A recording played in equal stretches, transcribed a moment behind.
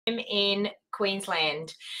in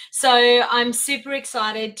Queensland. So I'm super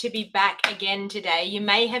excited to be back again today. You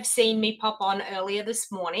may have seen me pop on earlier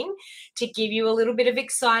this morning to give you a little bit of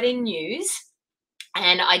exciting news.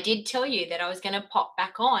 And I did tell you that I was going to pop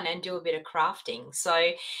back on and do a bit of crafting.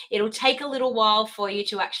 So it'll take a little while for you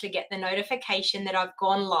to actually get the notification that I've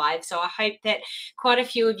gone live. So I hope that quite a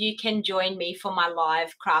few of you can join me for my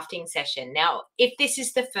live crafting session. Now, if this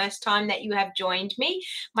is the first time that you have joined me,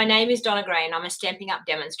 my name is Donna and I'm a Stampin' Up!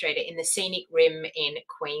 Demonstrator in the Scenic Rim in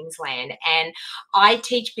Queensland. And I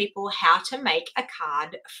teach people how to make a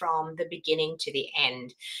card from the beginning to the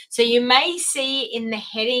end. So you may see in the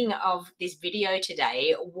heading of this video today,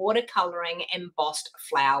 watercoloring embossed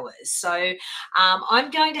flowers. So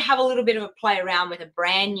I'm going to have a little bit of a play around with a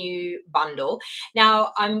brand new bundle.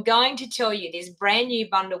 Now, I'm going to tell you this brand new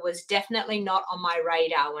bundle was definitely not on my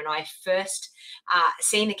radar when I first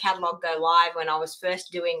seen the catalog go live, when I was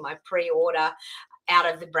first doing my pre-order out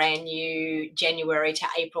of the brand new January to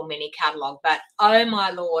April mini catalog. But oh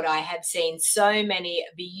my Lord, I have seen so many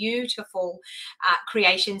beautiful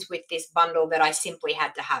creations with this bundle that I simply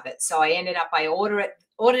had to have it. So I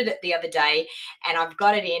ordered it the other day, and I've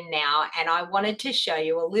got it in now, and I wanted to show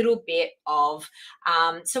you a little bit of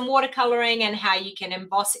some watercoloring and how you can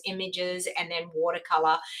emboss images and then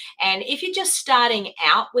watercolor. And if you're just starting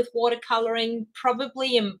out with watercoloring,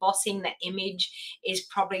 probably embossing the image is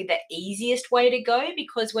probably the easiest way to go,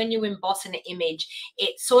 because when you emboss an image,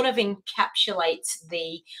 it sort of encapsulates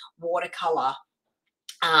the watercolor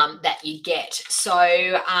that you get. So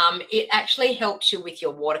it actually helps you with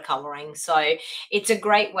your watercoloring. So it's a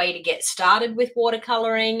great way to get started with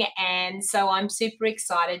watercoloring. And so I'm super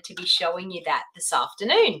excited to be showing you that this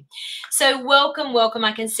afternoon. So welcome, welcome.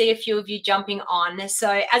 I can see a few of you jumping on.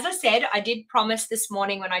 So as I said, I did promise this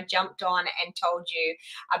morning when I jumped on and told you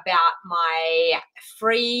about my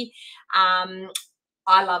free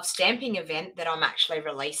I Love Stamping event that I'm actually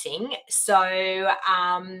releasing. So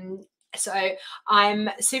I'm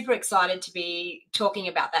super excited to be talking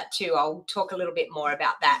about that too. I'll talk a little bit more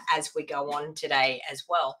about that as we go on today as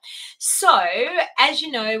well. So as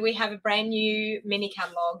you know, we have a brand new mini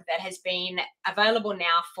catalog that has been available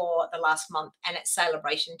now for the last month, and it's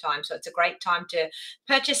celebration time. So it's a great time to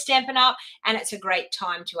purchase Stampin' Up! And it's a great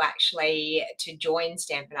time to actually join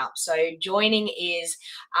Stampin' Up! So joining is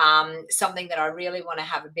something that I really want to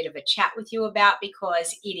have a bit of a chat with you about,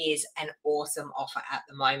 because it is an awesome offer at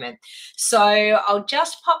the moment. So I'll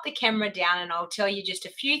just pop the camera down and I'll tell you just a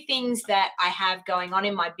few things that I have going on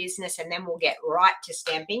in my business, and then we'll get right to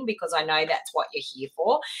stamping, because I know that's what you're here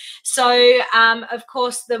for. So of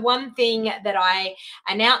course, the one thing that I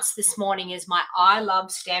announced this morning is my I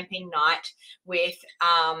Love Stamping night with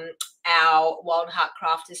our Wild Heart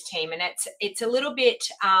Crafters team. And it's a little bit,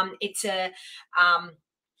 it's a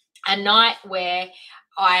night where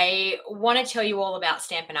I want to tell you all about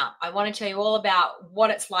Stampin' Up! I want to tell you all about what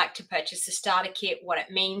it's like to purchase a starter kit, what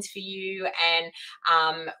it means for you, and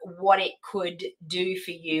what it could do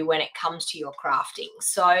for you when it comes to your crafting.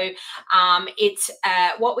 So it's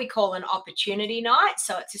what we call an opportunity night.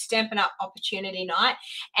 So it's a Stampin' Up! Opportunity night,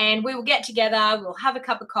 and we will get together, we'll have a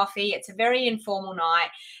cup of coffee. It's a very informal night.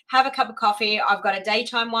 Have a cup of coffee. I've got a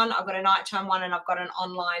daytime one, I've got a nighttime one, and I've got an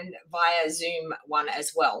online via Zoom one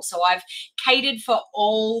as well. So I've catered for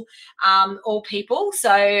all people.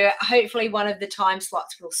 So hopefully one of the time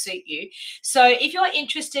slots will suit you. So if you're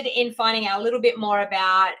interested in finding out a little bit more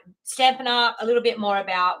about Stampin' Up!, a little bit more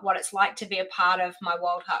about what it's like to be a part of my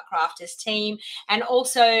Wild Heart Crafters team, and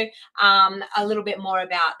also a little bit more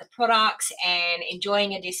about the products and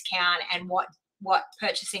enjoying a discount and what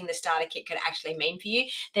purchasing the starter kit could actually mean for you,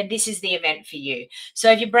 then this is the event for you.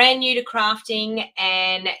 So if you're brand new to crafting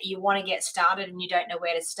and you want to get started and you don't know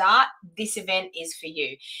where to start, this event is for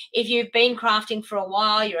you. If you've been crafting for a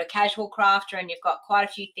while, you're a casual crafter and you've got quite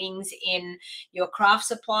a few things in your craft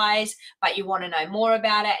supplies, but you want to know more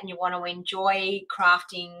about it and you want to enjoy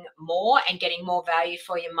crafting more and getting more value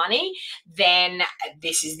for your money, then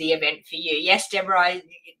this is the event for you. Yes,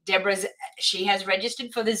 she has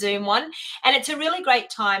registered for the Zoom one, and it's a really great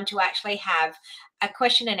time to actually have a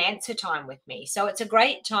question and answer time with me. So it's a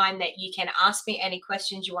great time that you can ask me any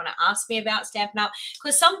questions you want to ask me about Stampin' Up!,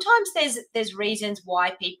 because sometimes there's reasons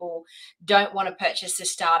why people don't want to purchase the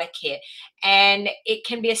starter kit, and it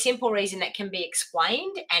can be a simple reason that can be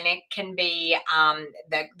explained, and it can be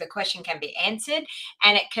the question can be answered,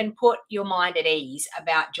 and it can put your mind at ease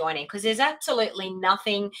about joining, because there's absolutely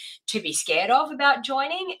nothing to be scared of about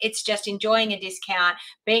joining. It's just enjoying a discount,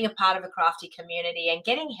 being a part of a crafty community, and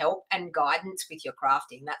getting help and guidance with your your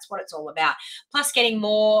crafting. That's what it's all about. Plus getting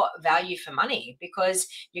more value for money because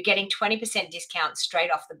you're getting 20% discount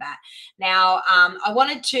straight off the bat. Now, I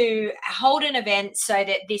wanted to hold an event so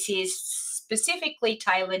that this is specifically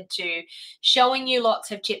tailored to showing you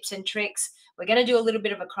lots of tips and tricks. We're going to do a little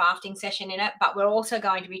bit of a crafting session in it, but we're also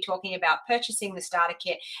going to be talking about purchasing the starter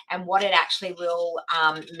kit and what it actually will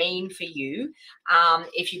mean for you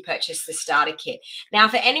if you purchase the starter kit. Now,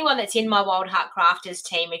 for anyone that's in my Wild Heart Crafters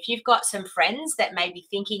team, if you've got some friends that may be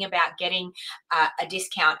thinking about getting a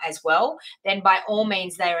discount as well, then by all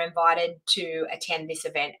means, they are invited to attend this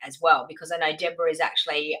event as well, because I know Deborah is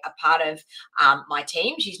actually a part of my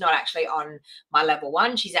team. She's not actually on my level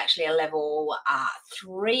 1. She's actually a level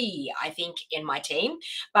 3, I think, in my team.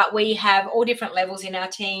 But we have all different levels in our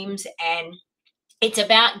teams, and it's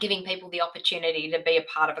about giving people the opportunity to be a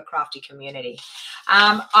part of a crafty community.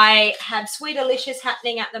 I have Sweet Delicious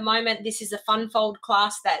happening at the moment. This is a fun fold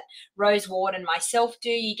class that Rose Ward and myself do.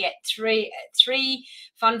 You get three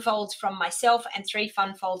fun folds from myself and 3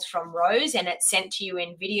 fun folds from Rose, and it's sent to you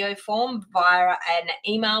in video form via an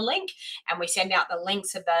email link, and we send out the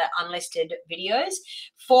links of the unlisted videos.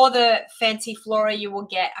 For the Fancy Flora, you will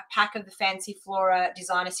get a pack of the Fancy Flora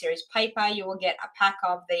Designer Series paper. You will get a pack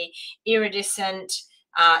of the Iridescent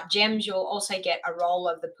gems. You'll also get a roll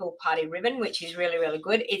of the Pool Party ribbon, which is really, really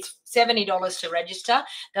good. It's $70 to register.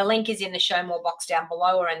 The link is in the show more box down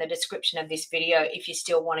below or in the description of this video. If you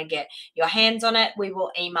still want to get your hands on it, we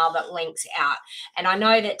will email the links out. And I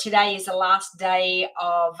know that today is the last day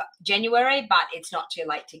of January, but it's not too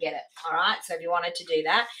late to get it. All right. So if you wanted to do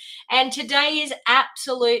that. And today is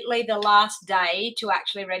absolutely the last day to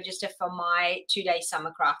actually register for my 2-day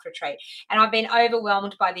summer craft retreat. And I've been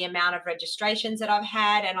overwhelmed by the amount of registrations that I've had,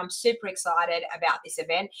 and I'm super excited about this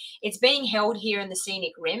event. It's being held here in the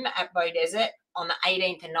Scenic Rim at Bow Desert on the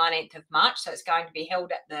 18th and 19th of March. So it's going to be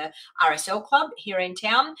held at the RSL Club here in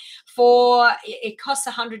town. It costs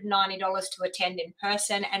 $190 to attend in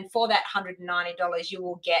person. And for that $190, you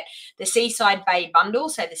will get the Seaside Bay bundle,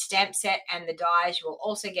 so the stamp set and the dies. You will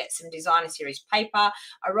also get some Designer Series paper,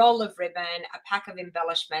 a roll of ribbon, a pack of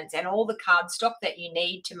embellishments, and all the cardstock that you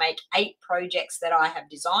need to make 8 projects that I have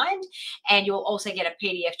designed. And you'll also get a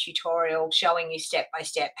PDF tutorial showing you step by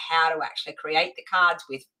step how to actually create the cards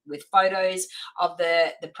with photos of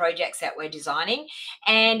the projects that we're designing.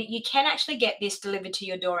 And you can actually get this delivered to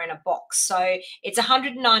your door in a box. So it's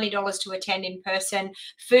 $190 to attend in person.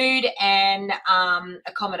 Food and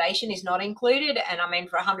accommodation is not included. And I mean,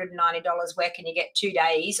 for $190, where can you get 2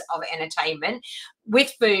 days of entertainment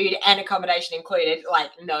with food and accommodation included?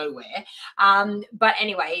 Like nowhere. But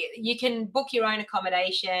anyway, you can book your own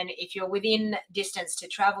accommodation. If you're within distance to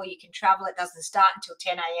travel, you can travel. It doesn't start until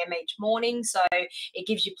 10 a.m. each morning, so it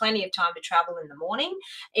gives you plenty of time to travel in the morning.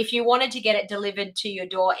 If you wanted to get it delivered to your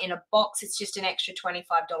door in a box, it's just an extra $25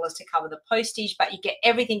 to cover the postage, but you get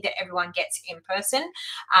everything that everyone gets in person,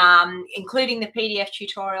 including the PDF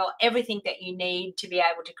tutorial, everything that you need to be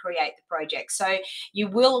able to create the project. So you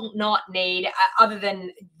will not need, other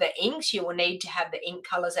than the inks, you will need to have the ink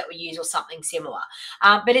colors that we use or something similar.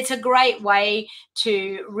 But it's a great way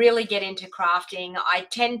to really get into crafting. I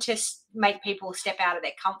tend to make people step out of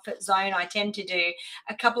their comfort zone. I tend to do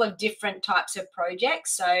a couple of different types of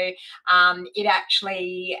projects. So it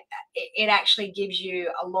actually gives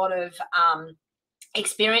you a lot of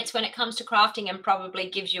experience when it comes to crafting, and probably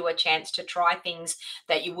gives you a chance to try things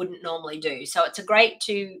that you wouldn't normally do. So it's a great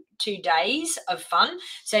two days of fun.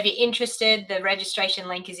 So if you're interested, the registration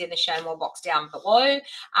link is in the show more box down below.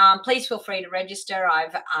 Please feel free to register.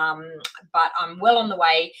 But I'm well on the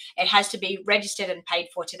way. It has to be registered and paid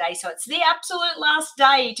for today. So it's the absolute last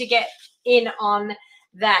day to get in on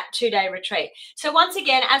that 2-day retreat. So once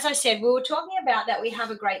again, as I said, we were talking about that we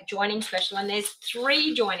have a great joining special, and there's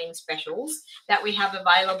 3 joining specials that we have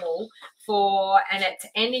available for, and it's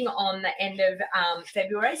ending on the end of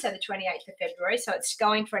February, so the 28th of February. So it's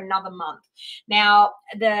going for another month. Now,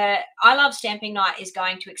 the I Love Stamping Night is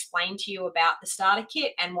going to explain to you about the starter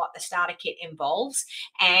kit and what the starter kit involves.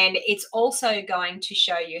 And it's also going to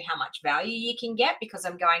show you how much value you can get, because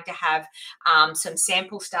I'm going to have some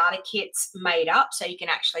sample starter kits made up, so you can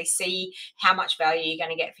actually see how much value you're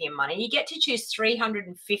going to get for your money. You get to choose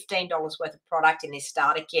 $315 worth of product in this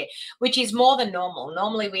starter kit, which is more than normal.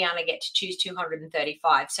 Normally, we only get to to choose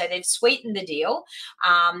 235. So they've sweetened the deal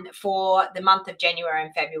for the month of January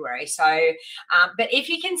and February. So, but if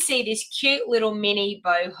you can see this cute little mini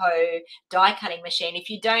boho die cutting machine, if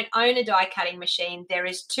you don't own a die cutting machine, there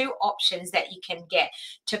is two options that you can get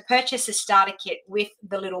to purchase a starter kit with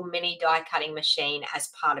the little mini die cutting machine as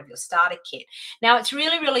part of your starter kit. Now, it's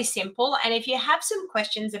really, really simple. And if you have some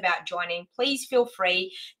questions about joining, please feel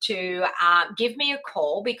free to give me a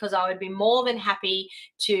call, because I would be more than happy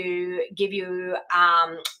to give you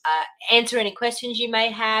answer any questions you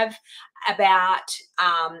may have about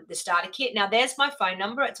the starter kit. Now, there's my phone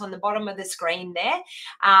number. It's on the bottom of the screen there.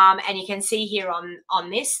 And you can see here on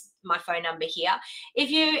this, my phone number here.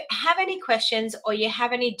 If you have any questions or you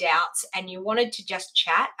have any doubts and you wanted to just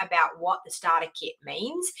chat about what the starter kit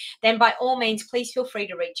means, then by all means, please feel free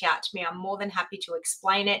to reach out to me. I'm more than happy to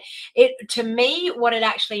explain it. To me, what it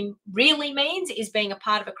actually really means is being a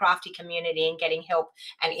part of a crafty community and getting help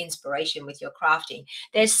and inspiration with your crafting.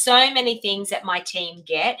 There's so many things that my team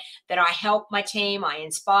get that I help my team, I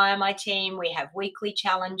inspire my team. We have weekly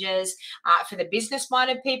challenges. For the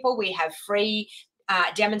business-minded people, we have free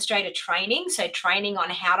demonstrator training. So training on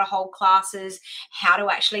how to hold classes, how to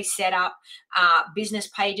actually set up business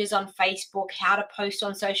pages on Facebook, how to post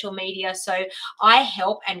on social media. So I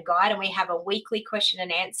help and guide, and we have a weekly question and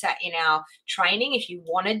answer in our training. If you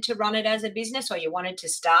wanted to run it as a business, or you wanted to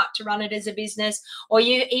start to run it as a business, or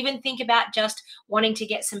you even think about just wanting to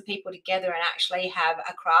get some people together and actually have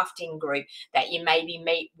a crafting group that you maybe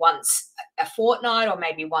meet once a fortnight, or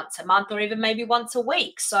maybe once a month, or even maybe once a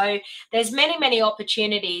week. So there's many, many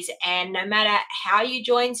opportunities, and no matter how you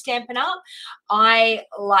join Stampin' Up, I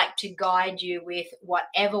like to guide you with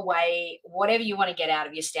whatever you want to get out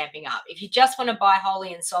of your Stampin' Up. If you just want to buy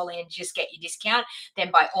wholly and solely and just get your discount,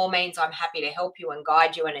 then by all means, I'm happy to help you and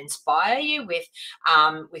guide you and inspire you with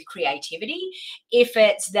creativity. If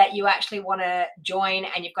it's that you actually want to join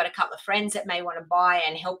and you've got a couple of friends that may want to buy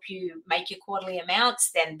and help you make your quarterly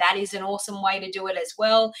amounts, then that is an awesome way to do it as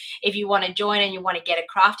well. If you want to join and you want to get a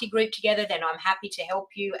crafty group together, then I'm happy to help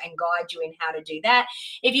you and guide you in how to do that.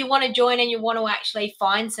 If you want to join and you want to actually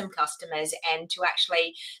find some customers and to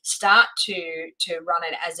actually start to run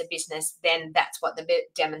it as a business, then that's what the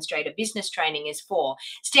Demonstrator business training is for.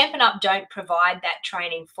 Stampin' Up don't provide that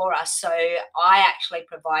training for us, so I actually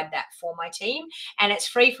provide that for my team, and it's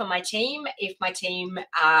free for my team if my team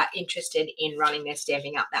are interested in running their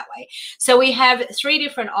Stampin' Up that way. So we have three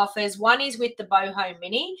different offers. One is with the Boho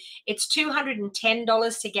Mini. It's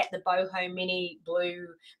 $210 to get the Boho Mini blue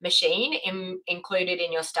machine included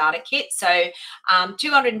in your starter kit. So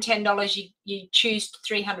 $210, you choose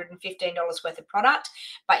 $315 worth of product,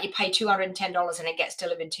 but you pay $210 and it gets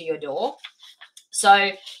delivered to your door.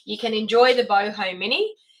 So you can enjoy the Boho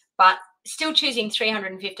Mini, but still choosing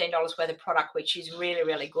 $315 worth of product, which is really,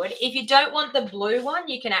 really good. If you don't want the blue one,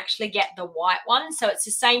 you can actually get the white one. So it's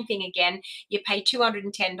the same thing again. You pay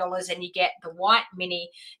 $210 and you get the white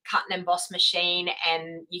mini cut and emboss machine,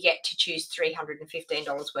 and you get to choose $315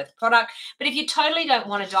 worth of product. But if you totally don't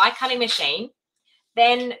want a die cutting machine,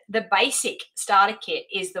 then the basic starter kit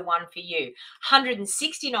is the one for you.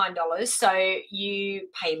 $169, so you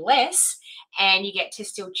pay less and you get to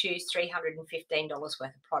still choose $315 worth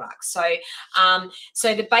of products. So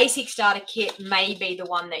so the basic starter kit may be the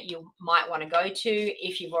one that you might want to go to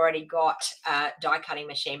if you've already got a die cutting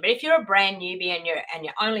machine. But if you're a brand newbie and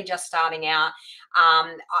you're only just starting out,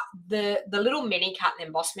 the little mini cut and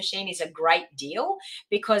emboss machine is a great deal,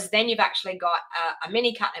 because then you've actually got a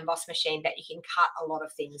mini cut and emboss machine that you can cut a lot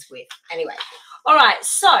of things with. Anyway, all right,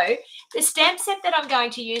 so the stamp set that I'm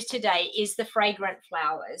going to use today is the Fragrant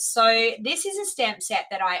Flowers. So this is a stamp set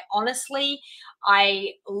that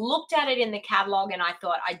I looked at it in the catalog and I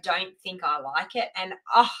thought, I don't think I like it. And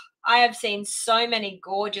I have seen so many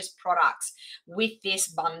gorgeous products with this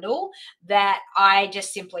bundle that I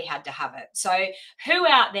just simply had to have it. So who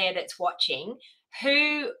out there that's watching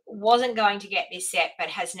who wasn't going to get this set but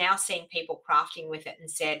has now seen people crafting with it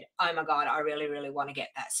and said, oh my God, I really, really want to get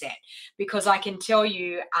that set? Because I can tell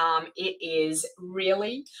you it is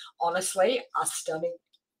really, honestly, a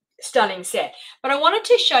stunning set. But I wanted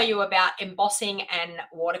to show you about embossing and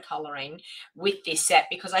watercoloring with this set,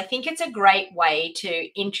 because I think it's a great way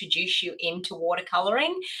to introduce you into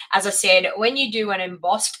watercoloring. As I said, when you do an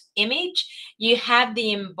embossed image, you have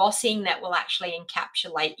the embossing that will actually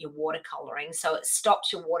encapsulate your watercoloring. So it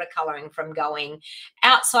stops your watercoloring from going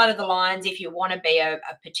outside of the lines if you want to be a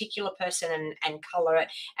particular person and color it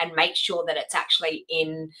and make sure that it's actually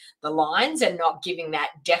in the lines and not giving that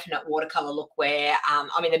definite watercolor look where,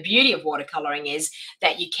 I mean, the beauty of watercoloring is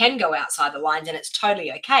that you can go outside the lines and it's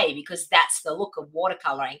totally okay because that's the look of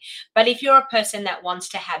watercoloring. But if you're a person that wants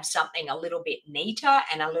to have something a little bit neater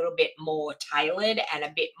and a little bit more tailored and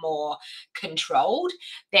a bit more controlled,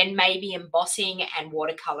 then maybe embossing and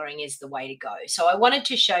watercoloring is the way to go. So I wanted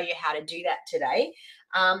to show you how to do that today.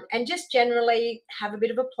 And just generally have a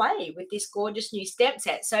bit of a play with this gorgeous new stamp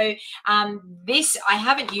set. So this, I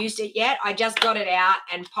haven't used it yet. I just got it out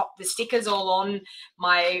and popped the stickers all on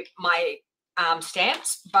my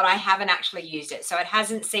stamps, but I haven't actually used it. So it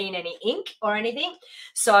hasn't seen any ink or anything.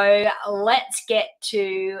 So let's get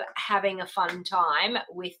to having a fun time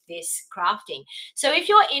with this crafting. So if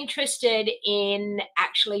you're interested in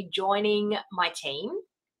actually joining my team,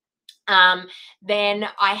 then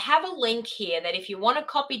I have a link here that if you want to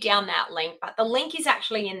copy down that link, but the link is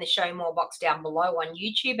actually in the show more box down below on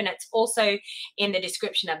YouTube, and it's also in the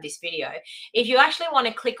description of this video. If you actually want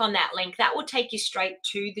to click on that link, that will take you straight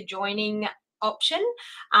to the joining option.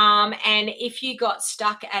 And if you got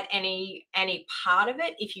stuck at any part of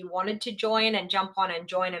it, if you wanted to join and jump on and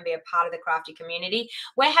join and be a part of the crafty community,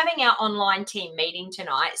 we're having our online team meeting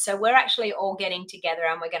tonight. So we're actually all getting together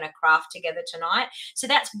and we're going to craft together tonight. So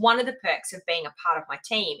that's one of the perks of being a part of my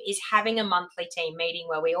team, is having a monthly team meeting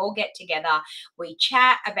where we all get together, we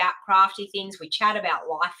chat about crafty things, we chat about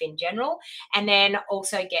life in general, and then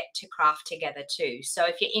also get to craft together too. So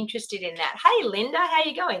if you're interested in that, hey Linda, how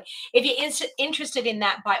you going? If you're interested in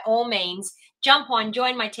that, by all means, jump on,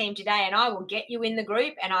 join my team today, and I will get you in the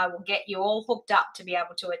group and I will get you all hooked up to be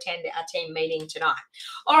able to attend our team meeting tonight.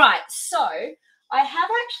 All right, so I have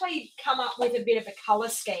actually come up with a bit of a color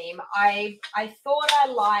scheme. I thought I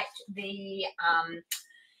liked the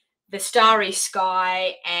starry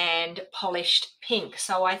sky and polished pink.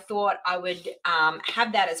 So I thought I would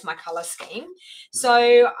have that as my color scheme.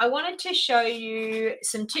 So I wanted to show you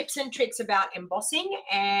some tips and tricks about embossing.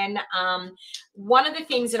 And one of the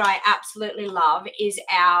things that I absolutely love is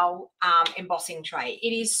our embossing tray.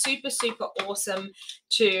 It is super, super awesome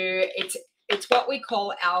it's what we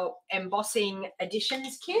call our embossing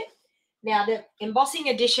additions kit. Now, the embossing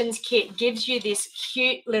additions kit gives you this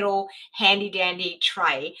cute little handy dandy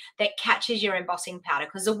tray that catches your embossing powder,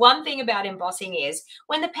 because the one thing about embossing is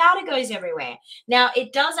when the powder goes everywhere. Now,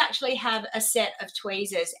 it does actually have a set of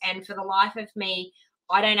tweezers, and for the life of me,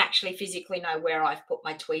 I don't actually physically know where I've put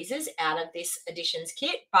my tweezers out of this additions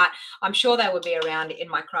kit, but I'm sure they will be around in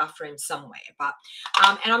my craft room somewhere. But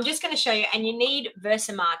and I'm just going to show you, and you need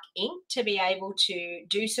Versamark ink to be able to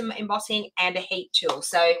do some embossing and a heat tool.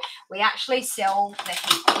 So we actually sell the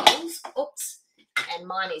heat tools. Oops. And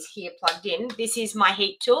mine is here plugged in. This is my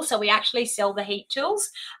heat tool. So we actually sell the heat tools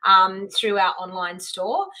through our online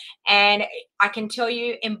store. And I can tell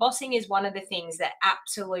you, embossing is one of the things that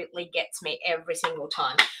absolutely gets me every single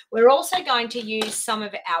time. We're also going to use some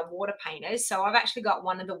of our water painters. So I've actually got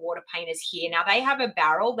one of the water painters here. Now, they have a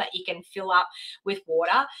barrel that you can fill up with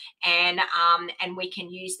water, and we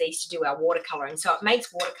can use these to do our watercoloring. So it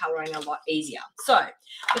makes watercoloring a lot easier. So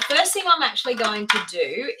the first thing I'm actually going to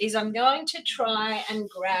do is I'm going to try and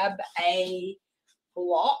grab a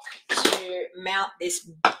block to mount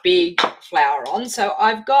this big flower on. So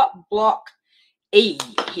I've got block E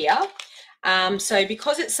here. So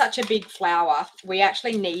because it's such a big flower, we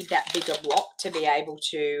actually need that bigger block to be able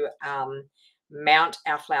to mount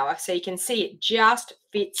our flower. So you can see it just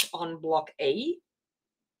fits on block E.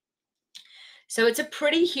 So it's a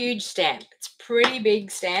pretty huge stamp. It's a pretty big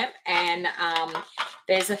stamp, and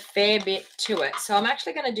there's a fair bit to it. So I'm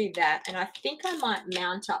actually going to do that, and I think I might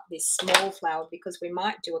mount up this small flower because we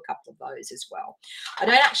might do a couple of those as well. I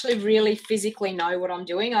don't actually really physically know what I'm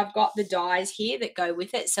doing. I've got the dies here that go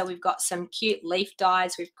with it. So we've got some cute leaf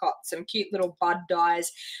dies. We've got some cute little bud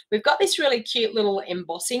dies. We've got this really cute little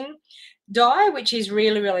embossing die, which is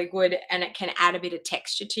really, really good, and it can add a bit of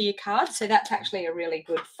texture to your card. So that's actually a really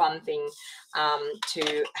good fun thing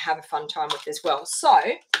to have a fun time with as well. So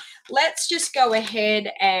let's just go ahead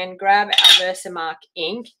and grab our Versamark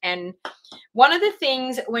ink. And one of the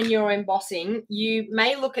things when you're embossing, you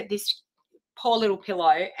may look at this poor little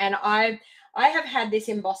pillow, and I have had this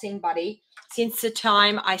embossing buddy since the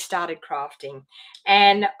time I started crafting,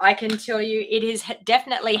 and I can tell you it has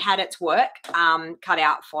definitely had its work cut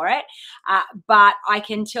out for it, but I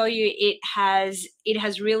can tell you it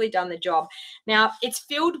has really done the job. Now, it's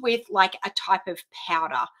filled with like a type of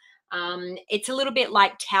powder, It's a little bit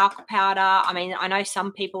like talc powder. I mean, I know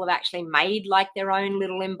some people have actually made like their own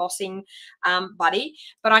little embossing buddy,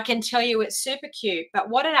 but I can tell you it's super cute. But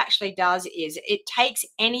what it actually does is it takes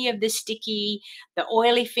any of the sticky, the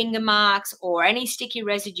oily finger marks or any sticky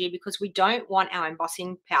residue, because we don't want our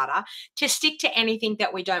embossing powder to stick to anything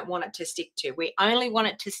that we don't want it to stick to. We only want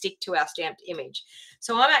it to stick to our stamped image.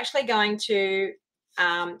 So I'm actually going to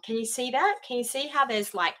can you see that? Can you see how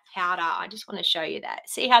there's like powder? I just want to show you that.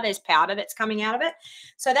 See how there's powder that's coming out of it?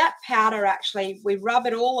 So that powder, actually, we rub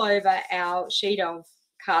it all over our sheet of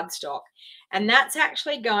cardstock, and that's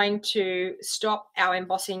actually going to stop our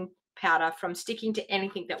embossing powder from sticking to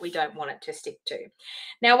anything that we don't want it to stick to.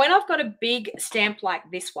 Now, when I've got a big stamp like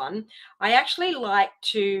this one, I actually like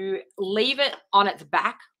to leave it on its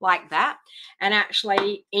back like that and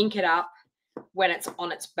actually ink it up when it's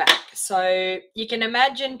on its back. So you can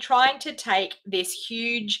imagine trying to take this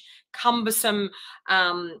huge cumbersome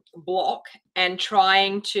block and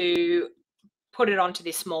trying to put it onto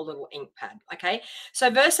this small little ink pad. Okay,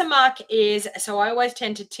 so Versamark is, so I always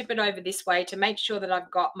tend to tip it over this way to make sure that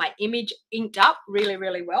I've got my image inked up really,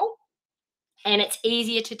 really well, and it's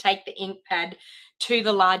easier to take the ink pad to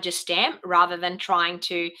the larger stamp rather than trying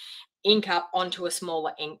to ink up onto a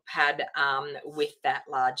smaller ink pad with that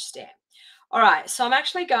large stamp. All right, so I'm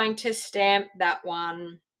actually going to stamp that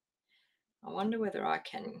one. I wonder whether I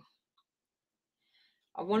can,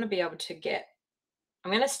 I want to be able to get,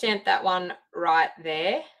 I'm going to stamp that one right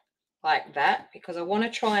there like that, because I want to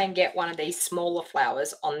try and get one of these smaller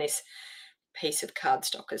flowers on this piece of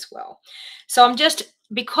cardstock as well. So I'm just,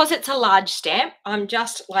 because it's a large stamp, I'm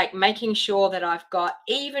just like making sure that I've got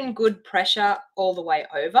even good pressure all the way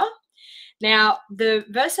over. Now, the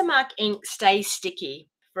Versamark ink stays sticky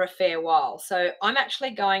for a fair while, so I'm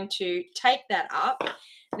actually going to take that up.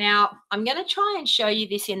 Now, I'm going to try and show you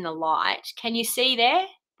this in the light. Can you see there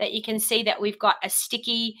that you can see that we've got a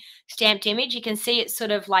sticky stamped image? You can see it's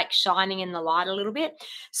sort of like shining in the light a little bit.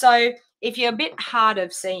 So if you're a bit hard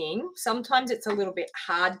of seeing, sometimes it's a little bit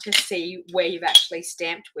hard to see where you've actually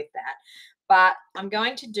stamped with that. But I'm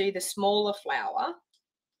going to do the smaller flower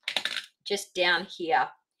just down here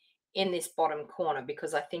in this bottom corner,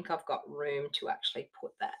 because I think I've got room to actually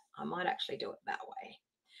put that. I might actually do it that way,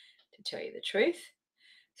 to tell you the truth.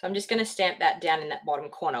 So I'm just going to stamp that down in that bottom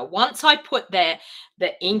corner. Once I put the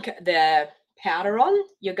powder on,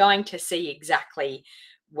 you're going to see exactly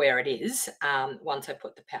where it is once I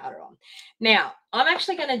put the powder on. Now, I'm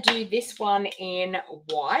actually going to do this one in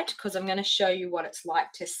white, because I'm going to show you what it's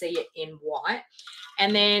like to see it in white.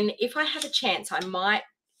 And then if I have a chance, I might,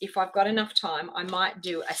 if I've got enough time, I might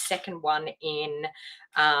do a second one in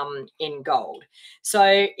gold.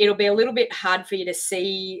 So it'll be a little bit hard for you to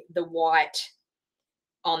see the white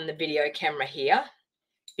on the video camera here,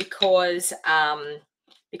 because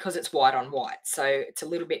it's white on white. So it's a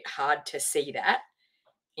little bit hard to see that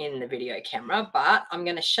in the video camera, but I'm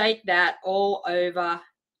going to shake that all over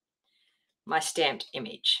my stamped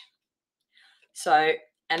image. So,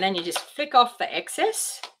 and then you just flick off the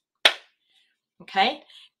excess. Okay.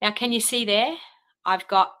 Now, can you see there? I've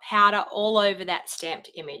got powder all over that stamped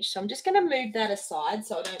image. So I'm just going to move that aside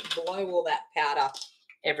so I don't blow all that powder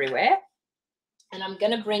everywhere. And I'm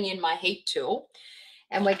going to bring in my heat tool,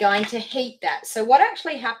 and we're going to heat that. So what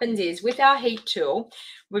actually happens is, with our heat tool,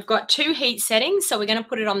 we've got 2 heat settings. So we're going to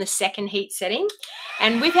put it on the second heat setting.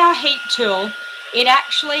 And with our heat tool, it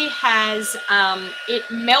actually has, it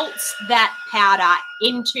melts that powder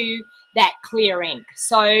into that clear ink.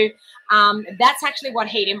 So that's actually what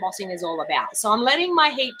heat embossing is all about. So I'm letting my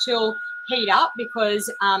heat tool heat up,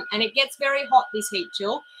 because, and it gets very hot, this heat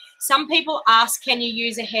tool. Some people ask, can you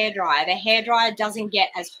use a hairdryer? The hairdryer doesn't get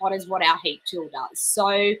as hot as what our heat tool does.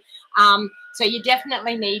 So, so you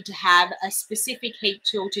definitely need to have a specific heat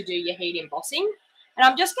tool to do your heat embossing. And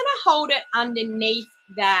I'm just going to hold it underneath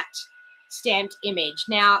that stamped image.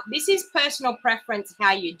 Now, this is personal preference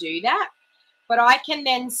how you do that, but I can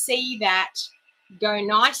then see that go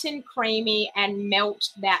nice and creamy and melt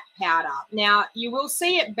that powder. Now, you will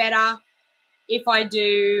see it better if I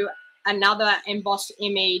do another embossed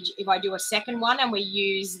image. If I do a second one and we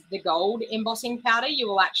use the gold embossing powder, you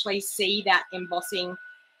will actually see that embossing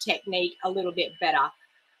technique a little bit better.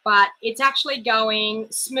 But it's actually going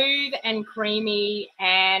smooth and creamy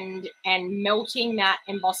and melting that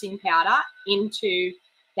embossing powder into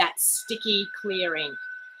that sticky clear ink.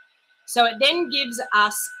 So it then gives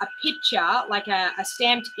us a picture, like a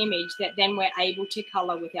stamped image, that then we're able to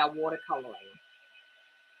color with our watercoloring.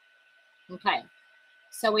 Okay.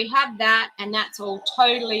 So we have that, and that's all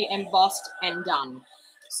totally embossed and done.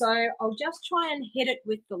 So I'll just try and hit it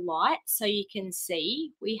with the light so you can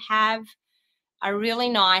see. We have a really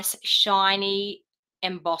nice, shiny,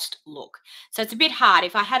 embossed look. So it's a bit hard.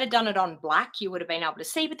 If I had done it on black, you would have been able to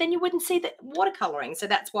see, but then you wouldn't see the watercoloring. So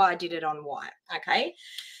that's why I did it on white. Okay.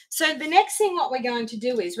 So the next thing what we're going to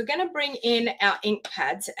do is we're going to bring in our ink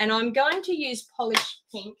pads, and I'm going to use polished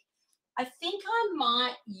pink. I think I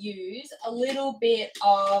might use a little bit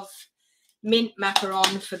of mint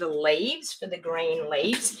macaron for the leaves, for the green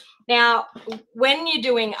leaves. Now, when you're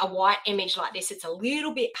doing a white image like this, it's a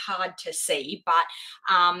little bit hard to see, but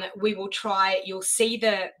we will try. You'll see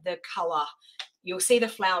the color. You'll see the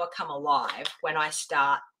flower come alive when I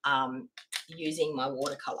start using my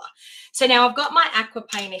watercolor. So now I've got my aqua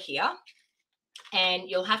painter here, and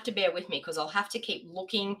you'll have to bear with me because I'll have to keep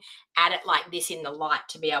looking at it like this in the light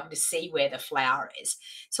to be able to see where the flower is.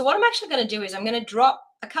 So what I'm actually going to do is I'm going to drop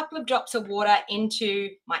a couple of drops of water into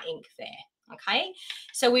my ink there. Okay,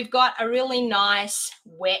 so we've got a really nice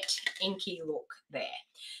wet inky look there.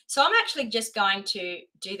 So I'm actually just going to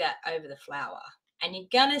do that over the flower, and you're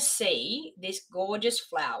going to see this gorgeous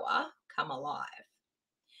flower come alive.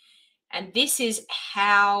 And this is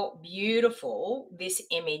how beautiful this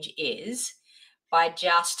image is by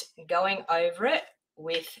just going over it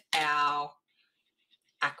with our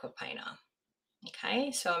aqua painter.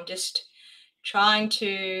 Okay, so I'm just trying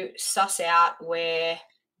to suss out where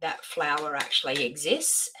that flower actually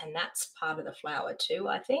exists, and that's part of the flower too,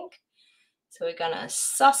 I think. So we're going to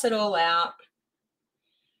suss it all out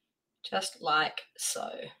just like so.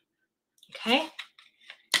 Okay,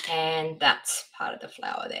 and that's part of the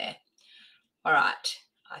flower there. All right,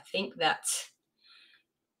 I think that's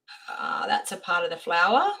a part of the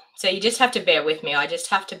flower. So you just have to bear with me. I just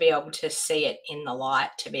have to be able to see it in the light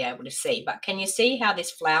to be able to see. But can you see how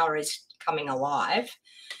this flower is coming alive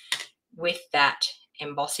with that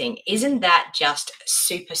embossing? Isn't that just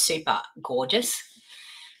super, super gorgeous?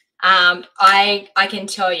 I can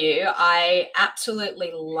tell you, I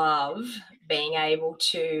absolutely love being able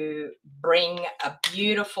to bring a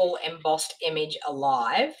beautiful embossed image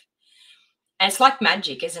alive. And it's like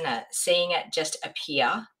magic, isn't it? Seeing it just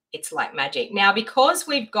appear, it's like magic. Now, because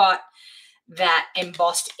we've got that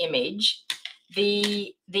embossed image,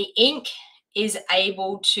 the ink is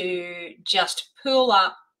able to just pull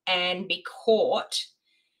up and be caught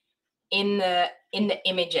in the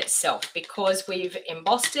image itself. Because we've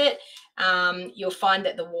embossed it, you'll find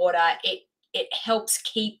that the water, it helps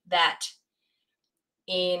keep that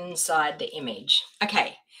inside the image.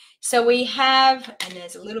 Okay, so we have, and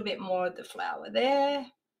there's a little bit more of the flower there.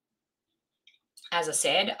 As I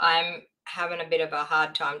said, I'm having a bit of a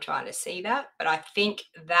hard time trying to see that, but I think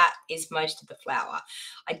that is most of the flower.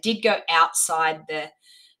 I did go outside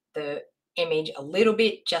the image a little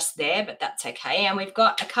bit just there, but that's okay. And we've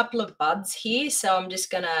got a couple of buds here, so I'm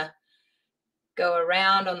just gonna go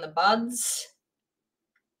around on the buds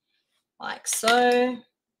like so.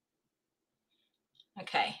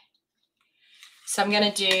 Okay, so I'm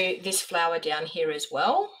going to do this flower down here as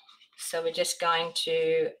well. So we're just going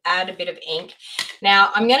to add a bit of ink. Now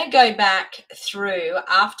I'm going to go back through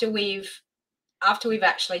after we've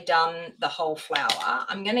actually done the whole flower.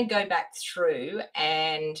 I'm going to go back through,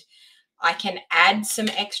 and I can add some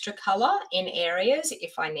extra color in areas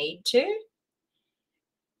if I need to.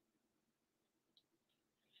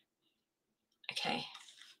 Okay,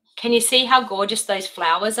 can you see how gorgeous those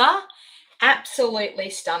flowers are? Absolutely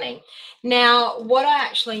stunning. Now, what I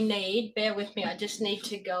actually need, bear with me, I just need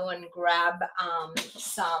to go and grab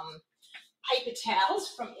some paper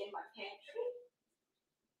towels from in my pantry.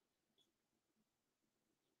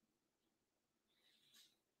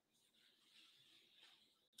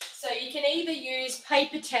 So you can either use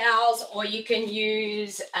paper towels, or you can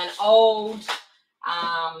use an old,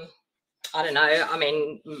 I don't know, I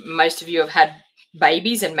mean, most of you have had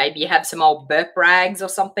babies and maybe you have some old burp rags or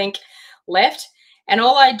something left. And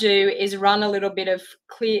all I do is run a little bit of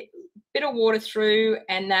water through,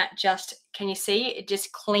 and that just, can you see, it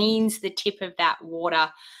just cleans the tip of that water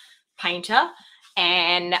painter,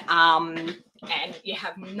 and you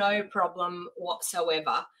have no problem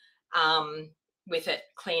whatsoever with it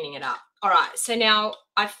cleaning it up. All right, so now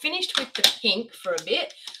I've finished with the pink for a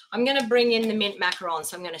bit. I'm going to bring in the mint macaron,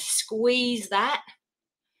 so I'm going to squeeze that.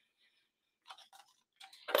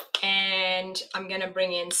 And I'm going to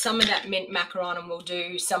bring in some of that mint macaron, and we'll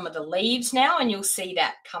do some of the leaves now, and you'll see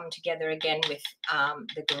that come together again with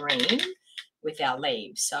the green with our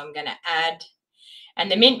leaves. So I'm going to add,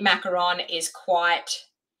 and the mint macaron is quite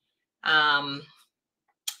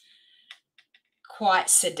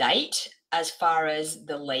sedate as far as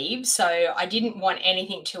the leaves. So I didn't want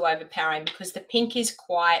anything too overpowering, because the pink is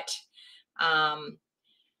quite a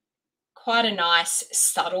nice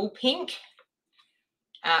subtle pink.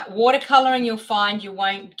 Watercoloring, you'll find you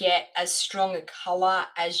won't get as strong a color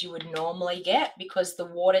as you would normally get because the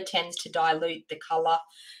water tends to dilute the color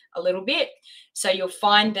a little bit. So you'll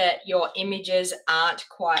find that your images aren't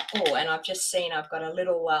quite, oh, and I've just seen I've got a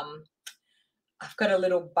little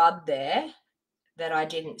bud there that I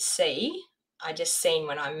didn't see. I just seen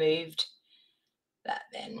when I moved that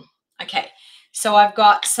then. Okay, so I've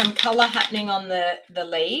got some color happening on the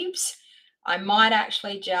leaves. I might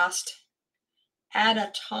actually just add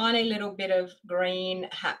a tiny little bit of green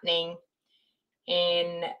happening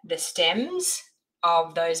in the stems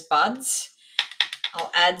of those buds.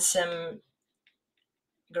 I'll add some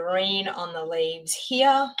green on the leaves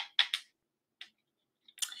here.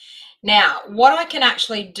 Now, what I can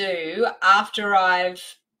actually do after I've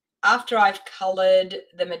colored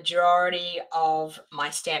the majority of my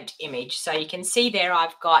stamped image, so you can see there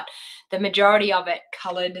I've got the majority of it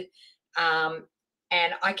colored,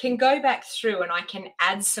 and I can go back through and I can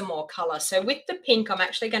add some more color. So with the pink, I'm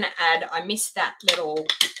actually going to add, I missed that little,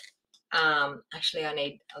 actually I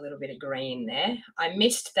need a little bit of green there. I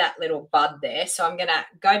missed that little bud there. So I'm going to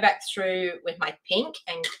go back through with my pink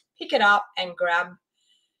and pick it up and grab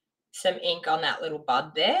some ink on that little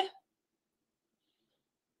bud there.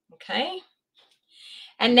 Okay.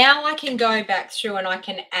 And now I can go back through and I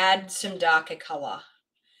can add some darker color.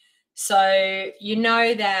 So you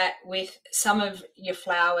know that with some of your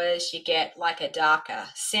flowers, you get like a darker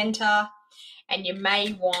center and you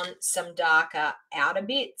may want some darker outer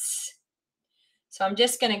bits. So I'm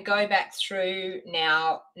just going to go back through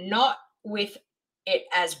now, not with it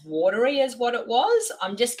as watery as what it was.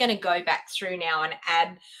 I'm just going to go back through now and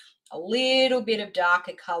add a little bit of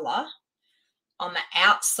darker color on the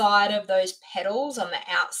outside of those petals, on the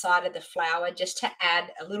outside of the flower, just to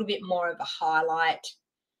add a little bit more of a highlight,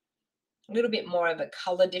 a little bit more of a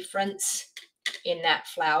color difference in that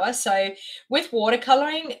flower. So with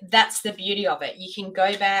watercoloring, that's the beauty of it. You can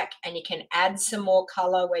go back and you can add some more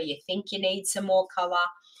color where you think you need some more color.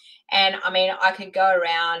 And I mean, I could go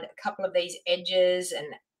around a couple of these edges and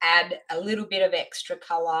add a little bit of extra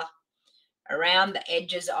color around the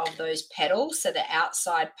edges of those petals, so the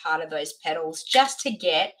outside part of those petals, just to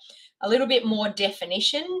get a little bit more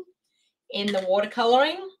definition in the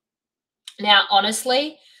watercoloring. Now,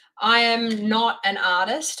 honestly, I am not an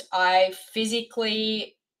artist. I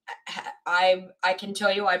physically, I can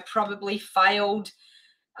tell you I probably failed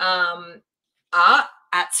art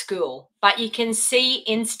at school, but you can see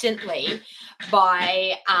instantly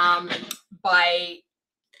by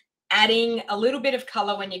adding a little bit of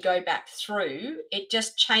color when you go back through, it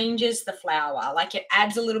just changes the flower. Like it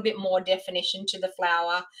adds a little bit more definition to the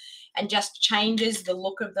flower and just changes the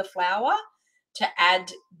look of the flower to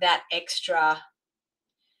add that extra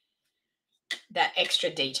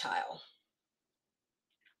detail.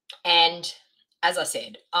 And as I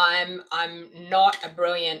said, I'm not a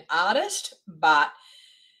brilliant artist, but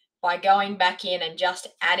by going back in and just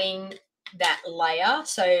adding that layer,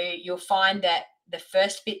 so you'll find that the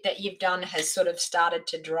first bit that you've done has sort of started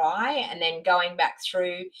to dry, and then going back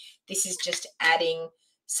through, this is just adding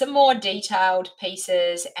some more detailed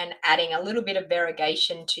pieces and adding a little bit of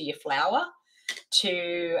variegation to your flower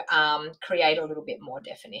to create a little bit more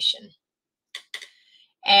definition.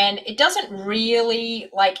 And it doesn't really,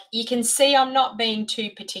 like, you can see I'm not being too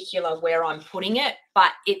particular where I'm putting it,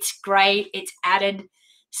 but it's great. It's added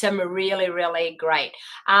some really, really great.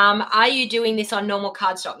 Are you doing this on normal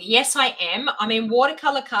cardstock? Yes, I am. I mean,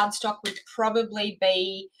 watercolor cardstock would probably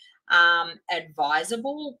be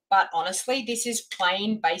advisable, but honestly, this is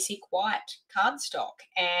plain basic white cardstock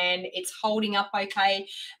and it's holding up okay.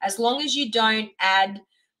 As long as you don't add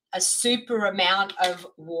a super amount of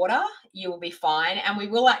water, you will be fine. And we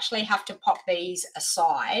will actually have to pop these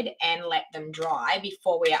aside and let them dry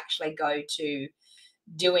before we actually go to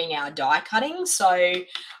doing our die cutting. So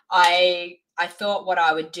I thought what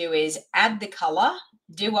I would do is add the color,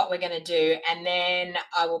 do what we're going to do, and then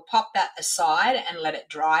I will pop that aside and let it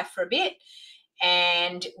dry for a bit.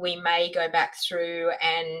 And we may go back through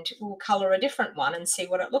and we'll color a different one and see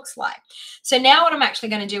what it looks like. So now what I'm actually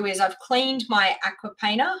going to do is I've cleaned my aqua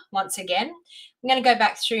painter once again. I'm going to go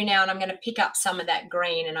back through now and I'm going to pick up some of that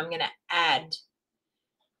green and I'm going to add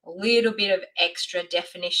a little bit of extra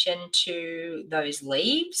definition to those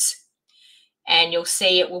leaves. And you'll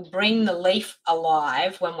see it will bring the leaf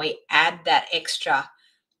alive when we add that extra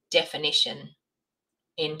definition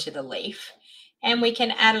into the leaf. And we can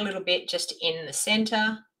add a little bit just in the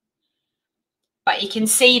center. But you can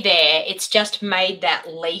see there, it's just made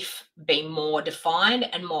that leaf be more defined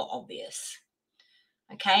and more obvious.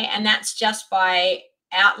 Okay, and that's just by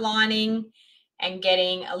outlining and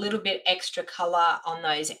getting a little bit extra color on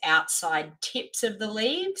those outside tips of the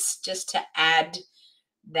leaves just to add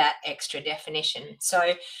that extra definition.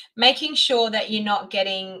 So making sure that you're not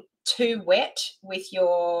getting too wet with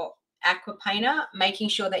your aqua painter, making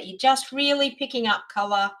sure that you're just really picking up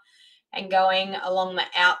color and going along the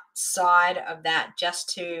outside of that just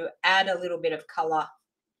to add a little bit of color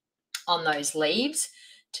on those leaves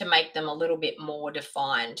to make them a little bit more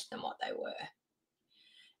defined than what they were.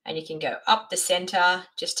 And you can go up the center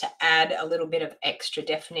just to add a little bit of extra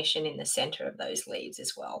definition in the center of those leaves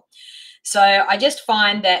as well. So I just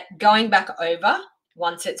find that going back over,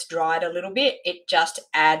 once it's dried a little bit, it just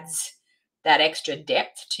adds that extra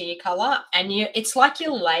depth to your color. And it's like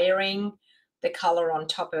you're layering the color on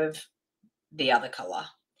top of the other color.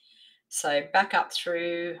 So back up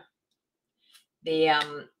through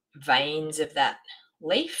the veins of that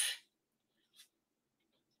leaf.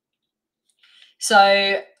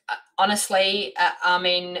 So honestly, I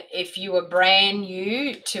mean, if you were brand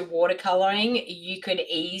new to watercoloring, you could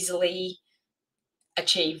easily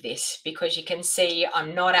achieve this, because you can see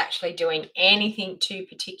I'm not actually doing anything too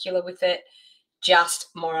particular with it, just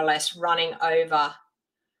more or less running over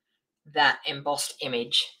that embossed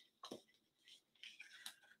image.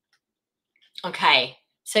 Okay,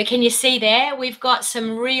 so can you see there? We've got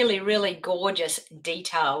some really, really gorgeous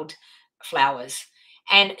detailed flowers.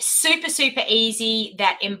 And super, super easy.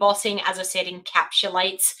 That embossing, as I said,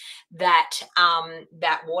 encapsulates that,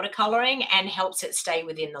 that watercoloring and helps it stay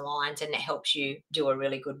within the lines, and it helps you do a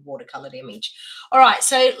really good watercolored image. All right,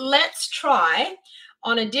 so let's try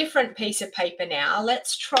on a different piece of paper now.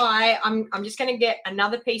 Let's try, I'm just going to get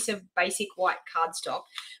another piece of basic white cardstock,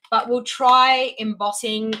 but we'll try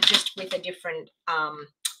embossing just with a different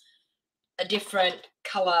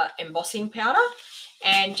color embossing powder,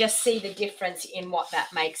 and just see the difference in what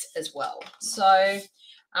that makes as well. So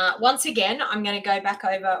once again, I'm going to go back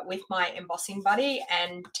over with my embossing buddy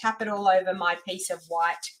and tap it all over my piece of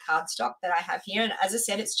white cardstock that I have here. And as I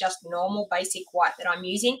said, it's just normal basic white that I'm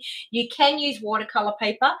using. You can use watercolor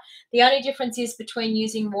paper. The only difference is between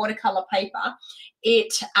using watercolor paper,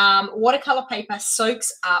 watercolor paper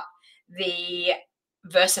soaks up the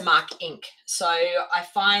Versamark ink. So I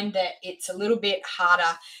find that it's a little bit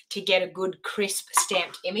harder to get a good crisp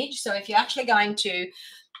stamped image. So if you're actually going to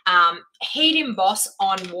heat emboss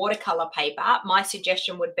on watercolor paper, my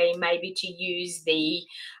suggestion would be maybe to use the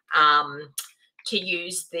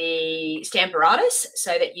Stamparatus,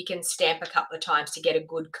 so that you can stamp a couple of times to get a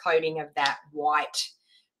good coating of that white,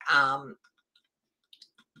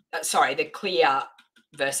 the clear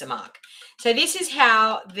Versamark. So this is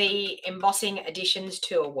how the embossing additions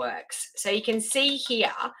tool works. So you can see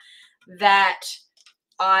here that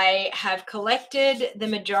I have collected the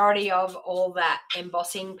majority of all that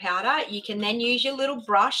embossing powder. You can then use your little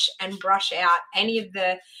brush and brush out any of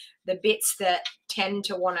the bits that tend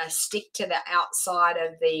to want to stick to the outside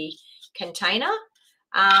of the container.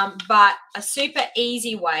 But a super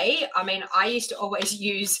easy way, I mean, I used to always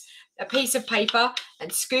use a piece of paper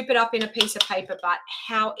and scoop it up in a piece of paper, but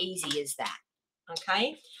how easy is that?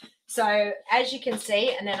 Okay, so as you can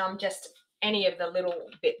see, and then I'm just, any of the little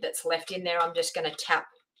bit that's left in there, I'm just going to tap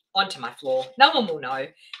onto my floor. No one will know.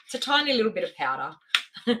 It's a tiny little bit of powder.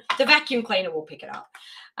 The vacuum cleaner will pick it up.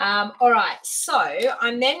 All right, so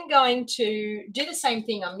I'm then going to do the same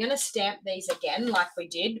thing. I'm going to stamp these again like we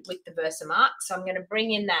did with the Versamark. So I'm going to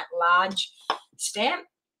bring in that large stamp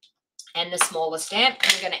and the smaller stamp,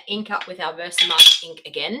 and I'm going to ink up with our Versamark ink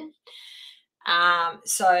again.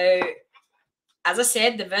 So as I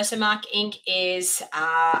said, the Versamark ink is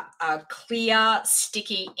a clear,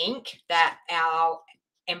 sticky ink that our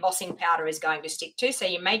embossing powder is going to stick to. So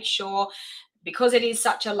you make sure, because it is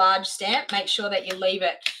such a large stamp, make sure that you leave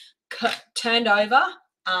it turned over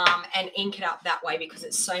and ink it up that way, because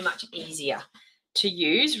it's so much easier to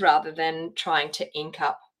use rather than trying to ink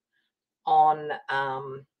up on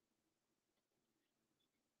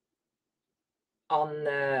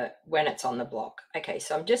when it's on the block. Okay,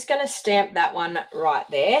 so I'm just going to stamp that one right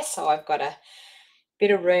there, so I've got a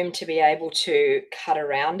bit of room to be able to cut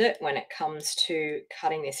around it when it comes to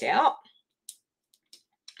cutting this out.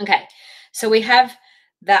 Okay, so we have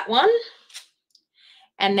that one,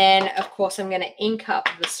 and then of course I'm going to ink up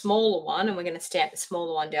the smaller one, and we're going to stamp the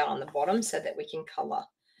smaller one down on the bottom so that we can color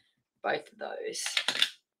both of those.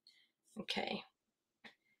 Okay,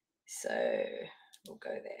 so we'll go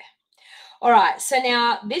there. All right, so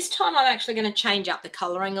now this time I'm actually going to change up the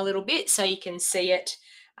coloring a little bit so you can see it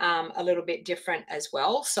a little bit different as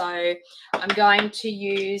well. So I'm going to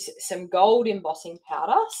use some gold embossing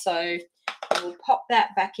powder. So we'll pop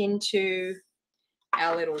that back into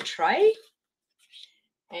our little tray.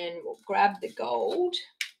 And we'll grab the gold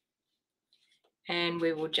and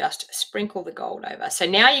we will just sprinkle the gold over. So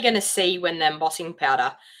now you're going to see when the embossing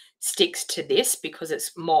powder sticks to this, because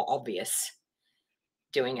it's more obvious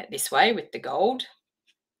doing it this way with the gold.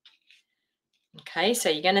 Okay, so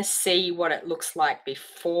you're going to see what it looks like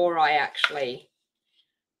before I actually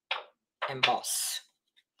emboss.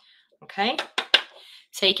 Okay,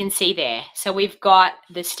 so you can see there. So we've got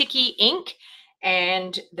the sticky ink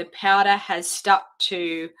and the powder has stuck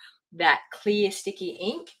to that clear sticky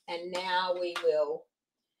ink, and now we will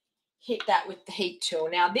hit that with the heat tool.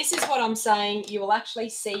 Now this is what I'm saying, you will actually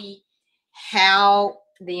see how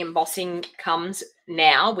the embossing comes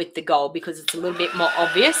now with the gold, because it's a little bit more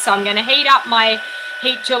obvious. So I'm going to heat up my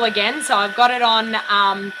heat tool again. So I've got it on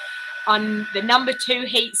the number 2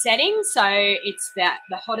 heat setting, so it's the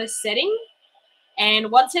hottest setting.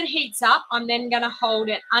 And once it heats up, I'm then going to hold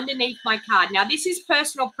it underneath my card. Now this is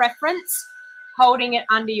personal preference, holding it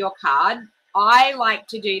under your card. I like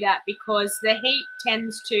to do that because the heat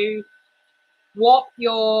tends to warp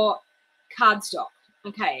your cardstock.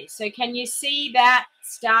 Okay, so can you see that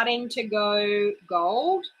starting to go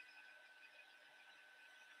gold?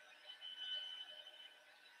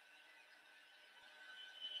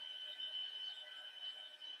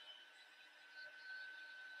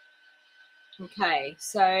 Okay,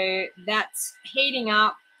 so that's heating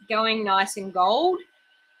up, going nice and gold.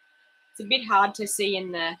 It's a bit hard to see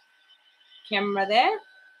in the camera there.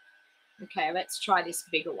 Okay, let's try this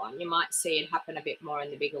bigger one. You might see it happen a bit more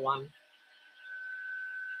in the bigger one.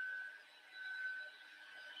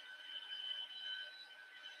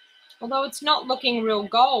 Although it's not looking real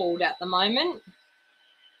gold at the moment.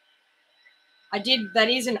 That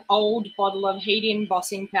is an old bottle of heat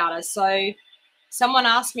embossing powder. So someone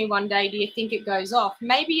asked me one day, do you think it goes off?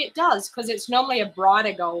 Maybe it does, because it's normally a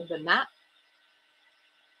brighter gold than that.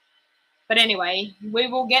 But anyway, we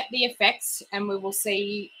will get the effects and we will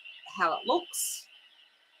see how it looks.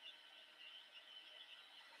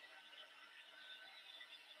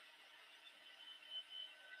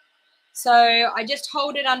 So I just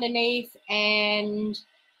hold it underneath and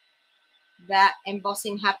that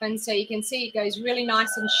embossing happens. So you can see it goes really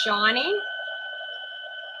nice and shiny.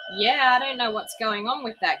 Yeah, I don't know what's going on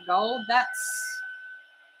with that gold. That's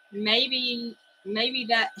maybe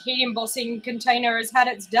that heat embossing container has had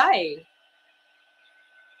its day.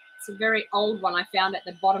 It's a very old one I found at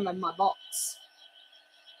the bottom of my box.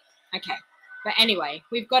 Okay, but anyway,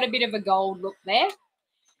 we've got a bit of a gold look there.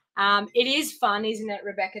 It is fun, isn't it,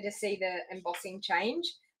 Rebecca, to see the embossing change.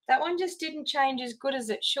 That one just didn't change as good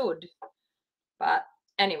as it should. But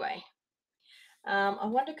anyway, I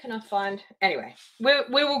wonder, can I find... Anyway,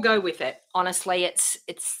 we will go with it. Honestly, it's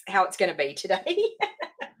how it's going to be today.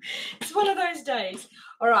 It's one of those days.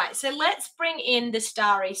 All right, so let's bring in the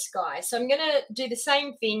starry sky. So I'm going to do the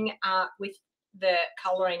same thing with the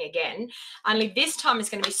colouring again, only this time it's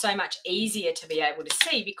going to be so much easier to be able to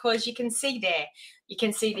see, because you can see there, you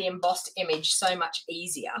can see the embossed image so much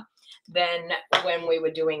easier than when we were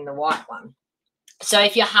doing the white one. So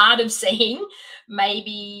if you're hard of seeing,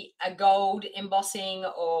 maybe a gold embossing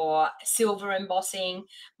or silver embossing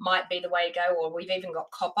might be the way to go, or we've even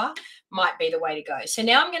got copper, might be the way to go. So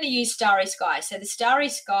now I'm going to use Starry Sky. So the Starry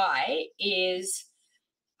Sky is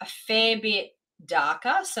a fair bit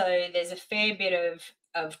darker, so there's a fair bit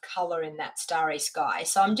of colour in that Starry Sky.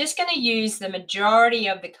 So I'm just going to use the majority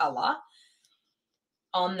of the colour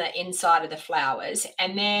on the inside of the flowers,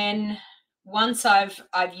 and then once I've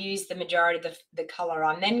used the majority of the colour,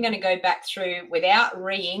 I'm then going to go back through without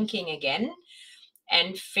re-inking again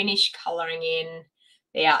and finish colouring in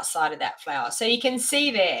the outside of that flower. So you can see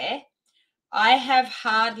there, I have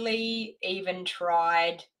hardly even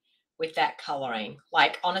tried with that colouring.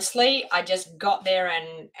 Like, honestly, I just got there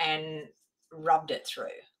and rubbed it through.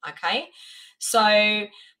 Okay, so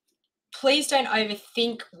please don't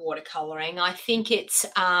overthink watercolouring. I think it's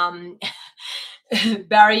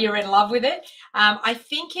Barry, you're in love with it. I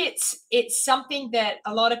think it's something that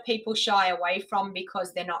a lot of people shy away from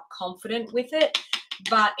because they're not confident with it.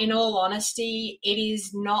 But in all honesty, it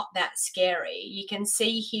is not that scary. You can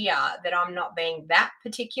see here that I'm not being that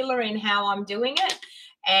particular in how I'm doing it,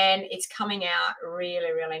 and it's coming out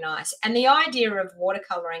really, really nice. And the idea of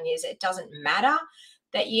watercolouring is it doesn't matter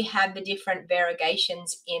that you have the different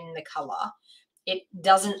variegations in the colour.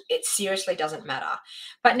 It seriously doesn't matter.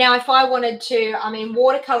 But now if I wanted to, I mean,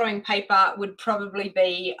 watercolouring paper would probably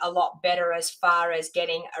be a lot better as far as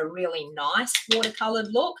getting a really nice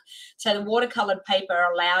watercoloured look. So the watercoloured paper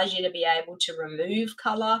allows you to be able to remove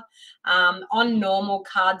colour. On normal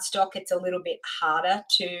cardstock, it's a little bit harder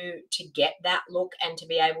to get that look and to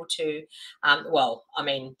be able to, well, I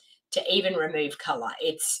mean, to even remove color.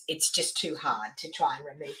 It's just too hard to try and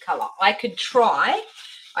remove color. I could try,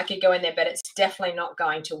 I could go in there, but it's definitely not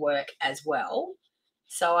going to work as well.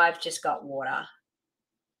 So I've just got water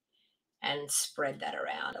and spread that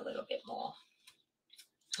around a little bit more.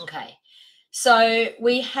 Okay, so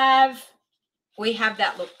we have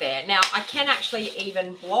that look there. Now I can actually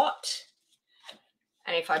even blot,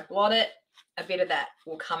 and if I blot it, a bit of that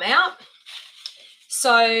will come out.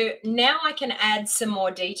 So now I can add some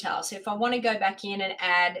more detail. So if I want to go back in and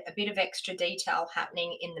add a bit of extra detail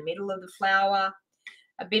happening in the middle of the flower,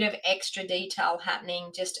 a bit of extra detail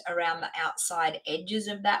happening just around the outside edges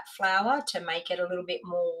of that flower to make it a little bit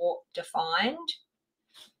more defined,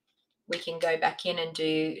 we can go back in and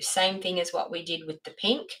do the same thing as what we did with the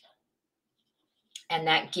pink. And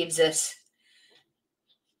that gives us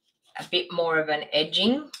a bit more of an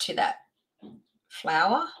edging to that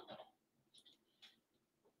flower.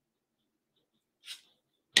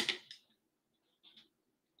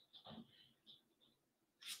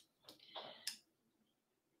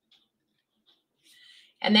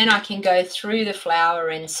 And then I can go through the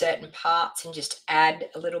flower in certain parts and just add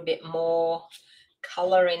a little bit more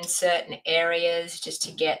color in certain areas just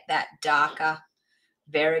to get that darker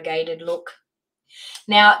variegated look.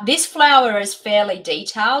 Now this flower is fairly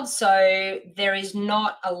detailed, so there is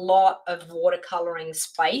not a lot of watercoloring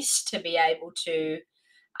space to be able to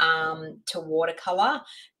watercolor,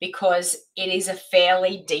 because it is a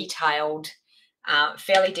fairly detailed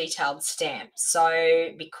stamp. So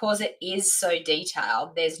because it is so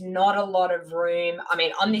detailed, there's not a lot of room. I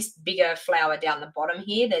mean, on this bigger flower down the bottom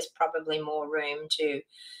here, there's probably more room to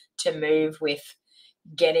move with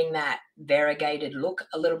getting that variegated look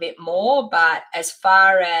a little bit more. But as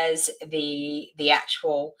far as the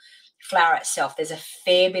actual flower itself, there's a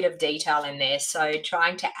fair bit of detail in there. So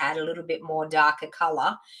trying to add a little bit more darker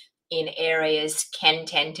color in areas can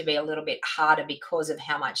tend to be a little bit harder because of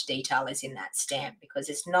how much detail is in that stamp, because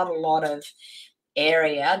there's not a lot of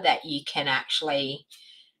area that you can actually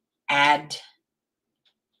add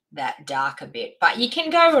that darker bit. But you can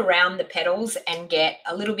go around the petals and get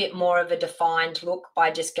a little bit more of a defined look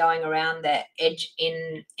by just going around the edge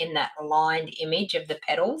in that aligned image of the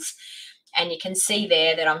petals. And you can see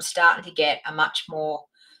there that I'm starting to get a much more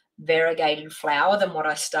variegated flower than what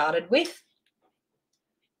I started with.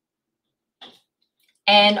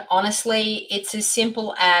 And honestly, it's as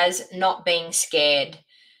simple as not being scared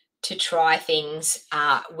to try things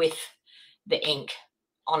with the ink,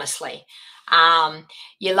 honestly.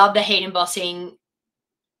 You love the heat embossing.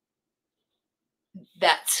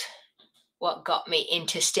 That's what got me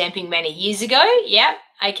into stamping many years ago. Yeah,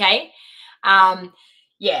 okay.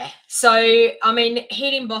 Yeah, so, I mean,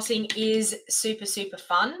 heat embossing is super, super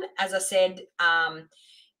fun. As I said,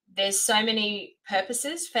 there's so many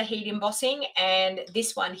purposes for heat embossing, and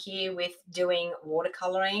this one here with doing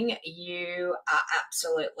watercoloring, you are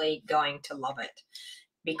absolutely going to love it,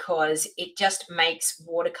 because it just makes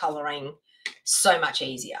watercoloring so much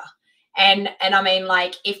easier. And I mean,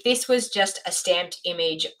 like, if this was just a stamped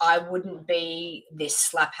image, I wouldn't be this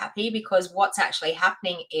slap happy, because what's actually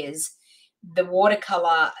happening is the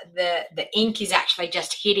watercolor, the ink is actually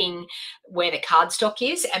just hitting where the cardstock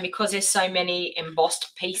is. And because there's so many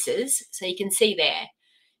embossed pieces, so you can see there,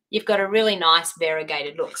 you've got a really nice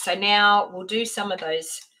variegated look. So now we'll do some of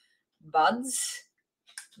those buds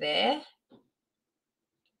there.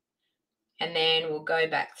 And then we'll go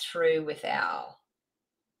back through with our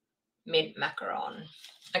mint macaron.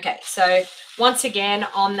 Okay, so once again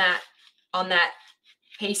on that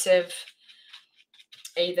piece of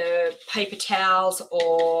either paper towels,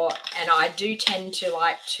 and I do tend to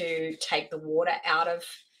like to take the water out of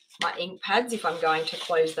my ink pads if I'm going to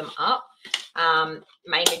close them up,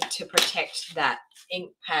 mainly to protect that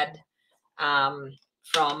ink pad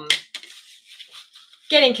from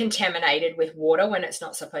getting contaminated with water when it's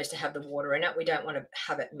not supposed to have the water in it. We don't want to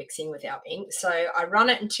have it mixing with our ink. So I run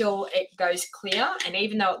it until it goes clear, and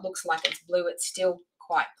even though it looks like it's blue, it's still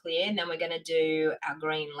quite clear. And then we're going to do our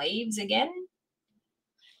green leaves again.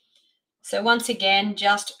 So once again,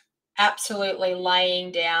 just absolutely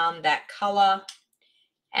laying down that color,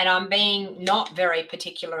 and I'm being not very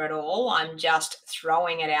particular at all. I'm just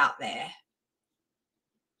throwing it out there.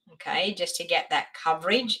 Okay, just to get that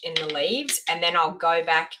coverage in the leaves, and then I'll go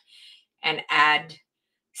back and add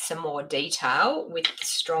some more detail with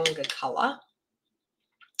stronger color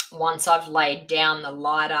once I've laid down the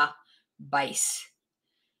lighter base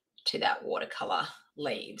to that watercolor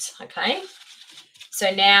leaves. Okay,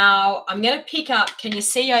 so now I'm going to pick up, can you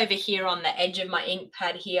see over here on the edge of my ink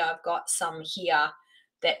pad here, I've got some here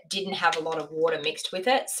that didn't have a lot of water mixed with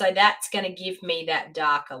it, so that's going to give me that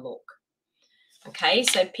darker look. Okay,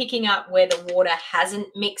 so picking up where the water hasn't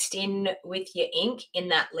mixed in with your ink in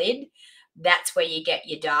that lid, that's where you get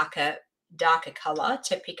your darker color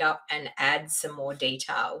to pick up and add some more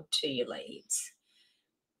detail to your leaves.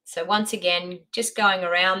 So once again, just going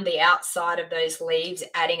around the outside of those leaves,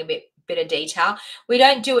 adding a bit of detail. We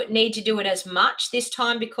don't need to do it as much this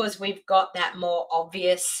time because we've got that more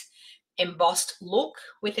obvious embossed look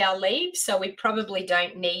with our leaves, so we probably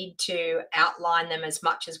don't need to outline them as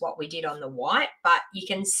much as what we did on the white, but you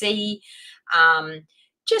can see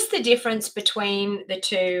just the difference between the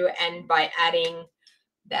two, and by adding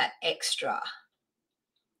that extra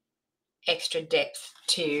depth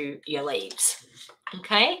to your leaves.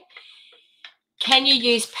 Okay, can you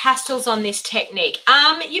use pastels on this technique?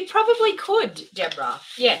 You probably could, Deborah.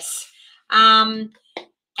 Yes.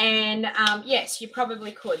 Yes, you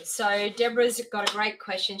probably could. So Deborah's got a great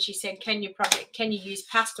question. She said, can you use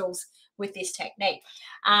pastels with this technique?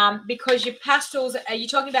 Because your pastels, are you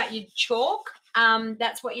talking about your chalk?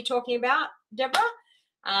 That's what you're talking about, Deborah?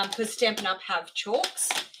 Because Stampin' Up! Have chalks.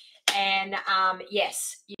 And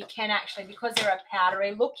yes, you can actually, because they're a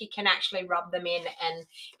powdery look, you can actually rub them in and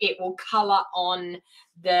it will colour on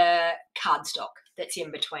the cardstock that's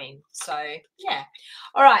in between. So yeah.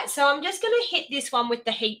 All right, so I'm just going to hit this one with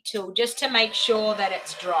the heat tool just to make sure that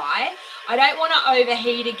it's dry. I don't want to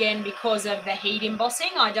overheat again because of the heat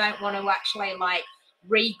embossing. I don't want to actually like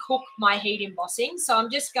recook my heat embossing. So I'm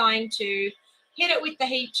just going to hit it with the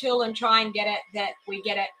heat tool and try and get it that we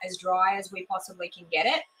get it as dry as we possibly can get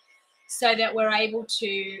it, so that we're able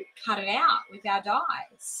to cut it out with our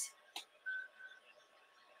dies.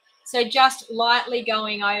 So just lightly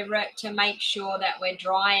going over it to make sure that we're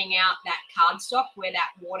drying out that cardstock where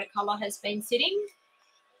that watercolor has been sitting.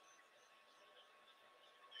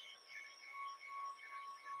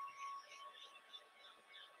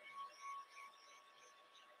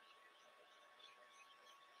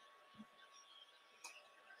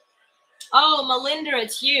 Oh, Melinda,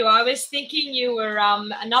 it's you. I was thinking you were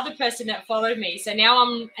another person that followed me. So now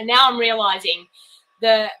I'm realizing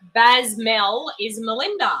the Baz Mel is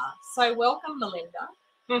Melinda. So welcome,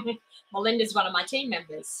 Melinda. Melinda's one of my team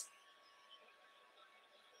members.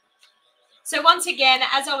 So once again,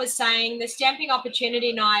 as I was saying, the Stamping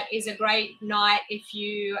Opportunity Night is a great night if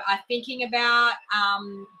you are thinking about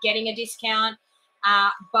getting a discount.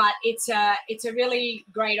 But it's a really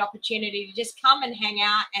great opportunity to just come and hang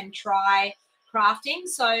out and try crafting.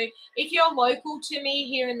 So if you're local to me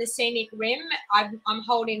here in the Scenic Rim, I'm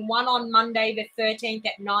holding one on Monday the 13th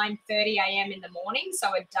at 9:30 a.m. in the morning, so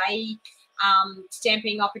a day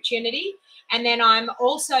stamping opportunity. And then I'm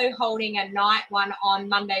also holding a night one on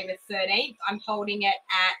Monday the 13th. I'm holding it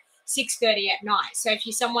at 6:30 at night. So if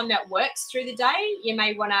you're someone that works through the day, you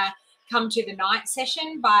may want to come to the night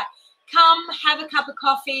session, but come have a cup of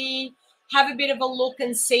coffee, have a bit of a look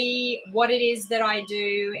and see what it is that I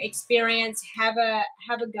do, experience, have a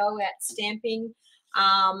go at stamping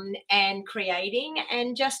and creating,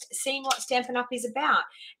 and just seeing what Stampin' Up! Is about.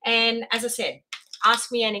 And as I said,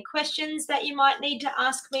 ask me any questions that you might need to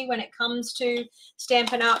ask me when it comes to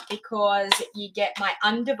Stampin' Up! Because you get my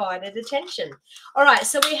undivided attention. All right,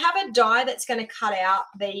 so we have a die that's going to cut out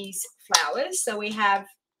these flowers. So we have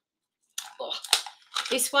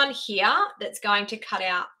this one here that's going to cut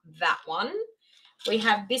out that one. We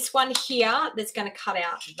have this one here that's going to cut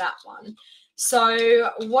out that one. So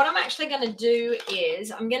what I'm actually going to do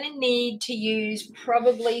is I'm going to need to use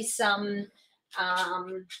probably some,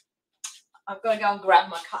 I've got to go and grab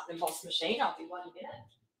my cut and emboss machine. I'll be 1 minute.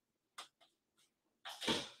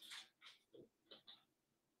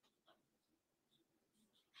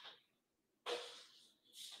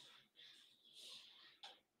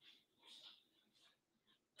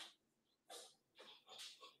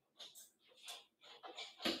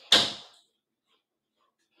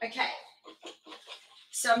 Okay,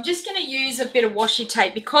 so I'm just going to use a bit of washi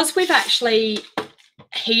tape because we've actually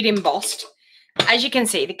heat embossed. As you can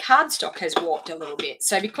see, the cardstock has warped a little bit.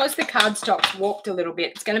 So because the cardstock's warped a little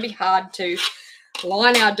bit, it's going to be hard to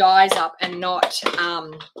line our dies up and not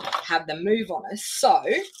have them move on us. So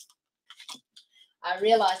I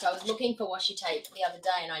realized I was looking for washi tape the other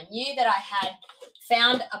day, and I knew that I had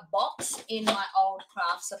found a box in my old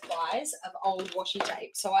craft supplies of old washi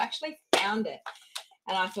tape. So I actually found it.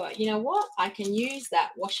 And I thought, you know what? I can use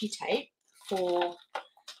that washi tape for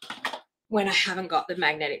when I haven't got the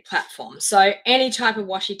magnetic platform. So any type of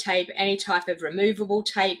washi tape, any type of removable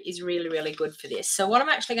tape is really, really good for this. So what I'm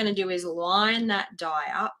actually going to do is line that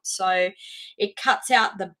die up so it cuts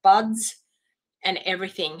out the buds and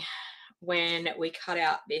everything when we cut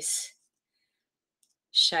out this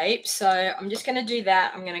shape. So I'm just going to do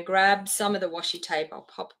that. I'm going to grab some of the washi tape. I'll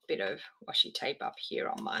pop a bit of washi tape up here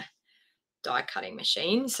on my die cutting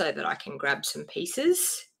machine so that I can grab some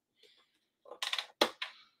pieces.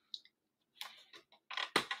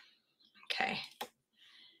 Okay.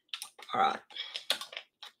 All right.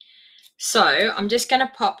 So I'm just going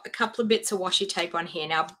to pop a couple of bits of washi tape on here.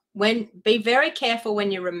 Now, be very careful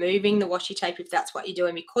when you're removing the washi tape if that's what you're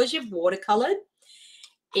doing, because you've watercolored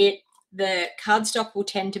it. The cardstock will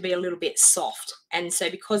tend to be a little bit soft, and so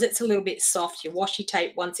because it's a little bit soft, your washi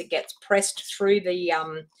tape, once it gets pressed through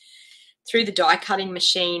the die cutting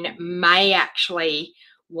machine, may actually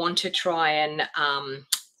want to try and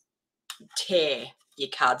tear your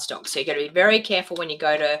cardstock. So you've got to be very careful when you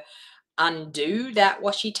go to undo that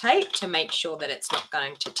washi tape to make sure that it's not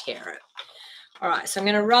going to tear it. All right, so I'm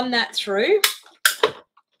going to run that through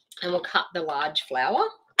and we'll cut the large flower.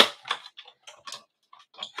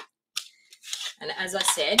 And as I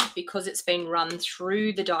said, because it's been run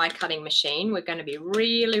through the die cutting machine, we're going to be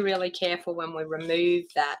really, really careful when we remove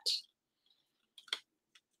that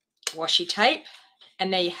washi tape.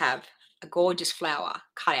 And there you have a gorgeous flower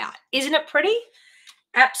cut out. Isn't it pretty?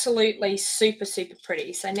 Absolutely super, super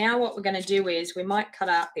pretty. So now what we're going to do is we might cut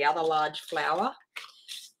out the other large flower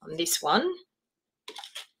on this one.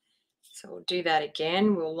 So we'll do that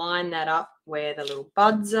again. We'll line that up where the little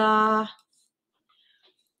buds are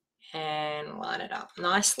and line it up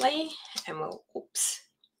nicely. And we'll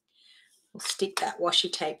stick that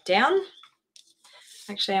washi tape down.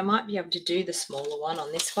 Actually, I might be able to do the smaller one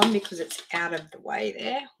on this one because it's out of the way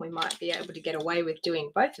there. We might be able to get away with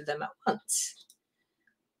doing both of them at once.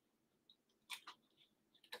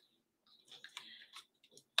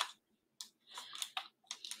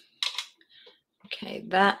 Okay,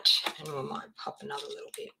 that, and we might pop another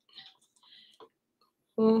little bit.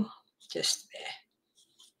 Oh, just there.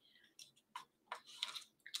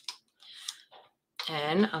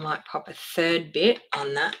 And I might pop a third bit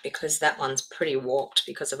on that because that one's pretty warped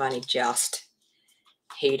because I've only just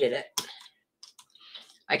heated it.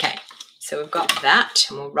 Okay, so we've got that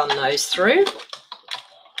and we'll run those through.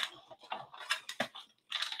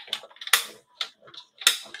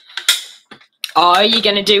 Oh, you're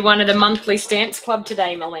going to do one of the monthly stamps club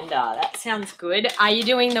today, Melinda. That sounds good. Are you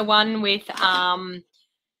doing the one with the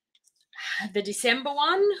December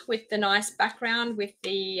one with the nice background with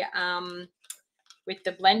the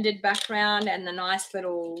blended background and the nice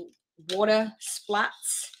little water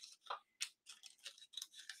splats?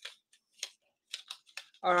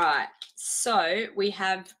 All right, so we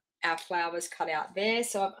have our flowers cut out there.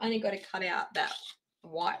 So I've only got to cut out that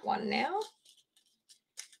white one now.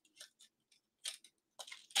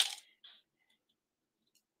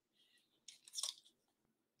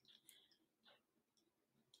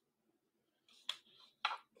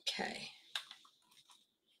 Okay,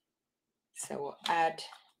 so we'll add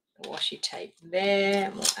the washi tape there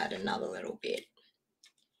and we'll add another little bit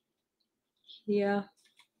here.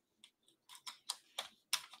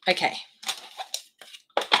 Okay,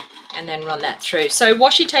 and then run that through. So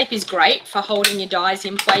washi tape is great for holding your dies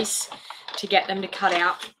in place to get them to cut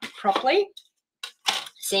out properly.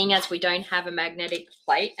 Seeing as we don't have a magnetic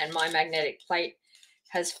plate and my magnetic plate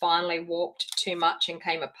has finally warped too much and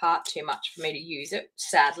came apart too much for me to use it,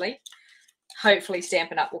 sadly. Hopefully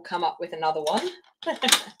Stampin' Up will come up with another one.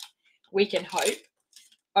 We can hope.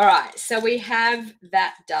 All right, so we have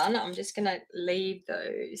that done. I'm just going to leave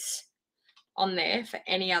those on there for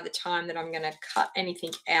any other time that I'm going to cut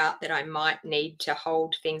anything out that I might need to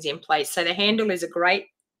hold things in place. So the handle is a great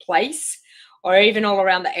place, or even all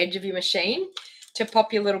around the edge of your machine, to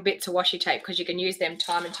pop your little bits of washi tape because you can use them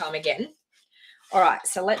time and time again. All right,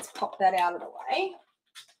 so let's pop that out of the way.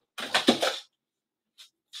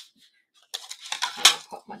 And I'll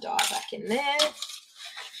pop my die back in there.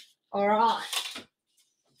 All right.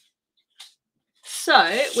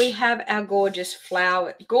 So we have our gorgeous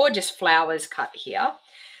flowers cut here.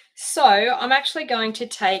 So I'm actually going to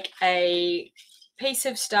take a piece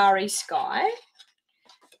of Starry Sky.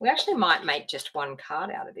 We actually might make just one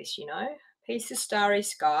card out of this, you know. Piece of Starry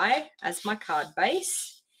Sky as my card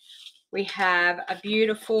base. We have a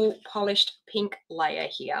beautiful polished pink layer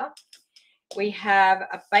here. We have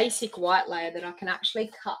a basic white layer that I can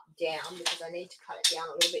actually cut down because I need to cut it down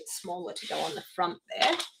a little bit smaller to go on the front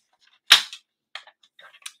there.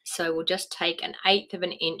 So we'll just take 1/8 of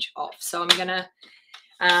an inch off. So I'm going to,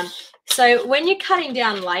 so when you're cutting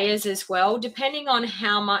down layers as well, depending on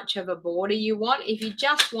how much of a border you want, if you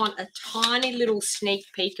just want a tiny little sneak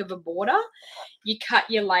peek of a border, you cut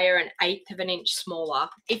your layer 1/8 of an inch smaller.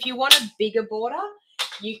 If you want a bigger border,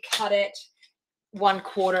 you cut it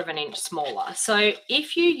 1/4 of an inch smaller. So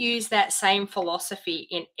if you use that same philosophy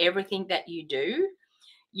in everything that you do,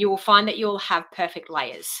 you will find that you'll have perfect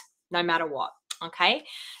layers no matter what. Okay,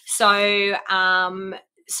 so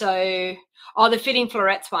oh, the fitting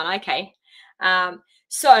florets one. Okay,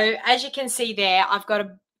 so as you can see there, I've got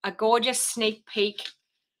a gorgeous sneak peek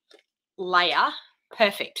layer.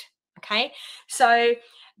 Perfect. Okay, so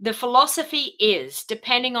the philosophy is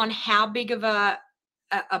depending on how big of a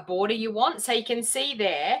border you want. So you can see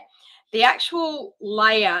there, the actual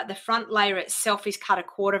layer, the front layer itself is cut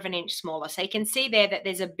 1/4 of an inch smaller. So you can see there that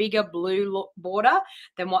there's a bigger blue border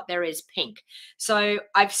than what there is pink. So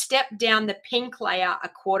I've stepped down the pink layer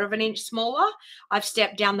 1/4 of an inch smaller. I've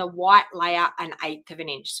stepped down the white layer 1/8 of an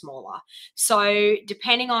inch smaller. So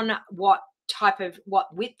depending on what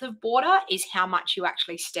width of border is how much you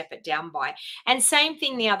actually step it down by. And same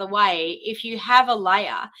thing the other way, if you have a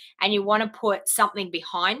layer and you want to put something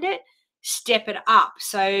behind it, step it up.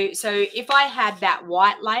 So if I had that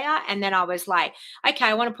white layer and then I was like, okay,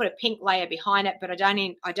 I want to put a pink layer behind it, but I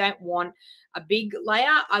don't want a big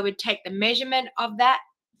layer, I would take the measurement of that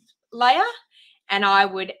layer and I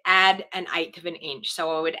would add 1/8 of an inch.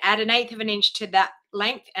 So I would add 1/8 of an inch to that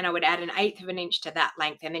length and I would add 1/8 of an inch to that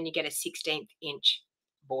length, and then you get a 1/16 inch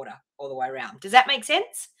border all the way around. Does that make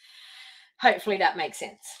sense? Hopefully that makes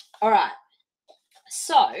sense. All right.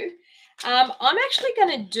 So I'm actually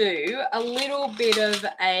going to do a little bit of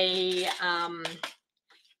a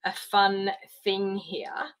fun thing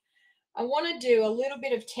here. I want to do a little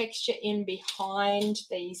bit of texture in behind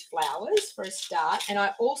these flowers for a start. And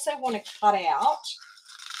I also want to cut out,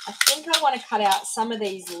 I think I want to cut out some of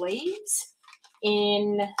these leaves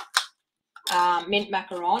in mint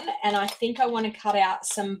macaron. And I think I want to cut out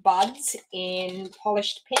some buds in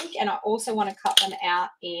polished pink. And I also want to cut them out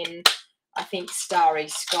in, I think, starry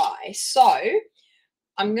sky. So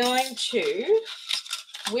I'm going to,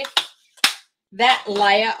 with that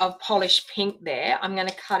layer of polished pink there, I'm going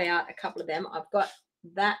to cut out a couple of them. I've got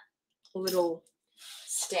that little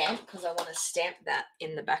stamp because I want to stamp that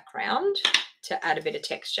in the background to add a bit of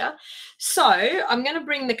texture. So I'm going to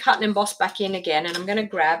bring the cut and emboss back in again, and I'm going to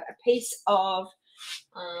grab a piece of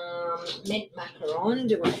mint macaron.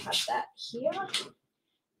 Do I have that here?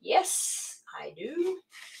 Yes, I do.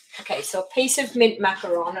 Okay, so a piece of mint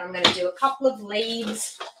macaron, and I'm going to do a couple of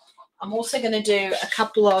leaves. I'm also going to do a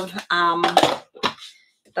couple of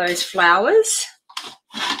those flowers.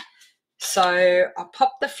 So I'll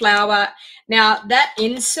pop the flower. Now that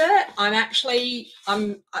insert,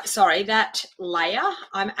 that layer,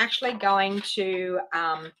 I'm actually going to,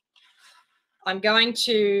 I'm going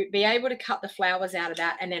to be able to cut the flowers out of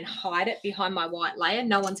that and then hide it behind my white layer.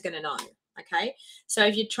 No one's going to know. Okay, so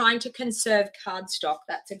if you're trying to conserve cardstock,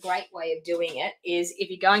 that's a great way of doing it. Is if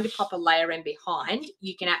you're going to pop a layer in behind,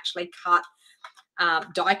 you can actually cut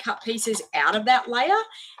die cut pieces out of that layer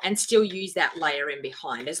and still use that layer in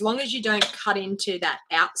behind, as long as you don't cut into that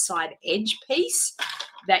outside edge piece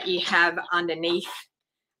that you have underneath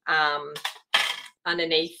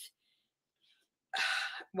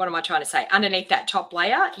what am I trying to say, underneath that top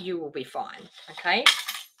layer, you will be fine. Okay,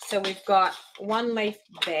 so we've got one leaf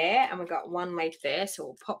there and we've got one leaf there, so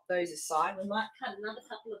we'll pop those aside. We might cut another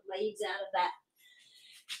couple of leaves out of that.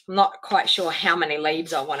 I'm not quite sure how many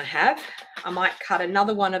leaves I want to have. I might cut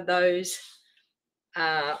another one of those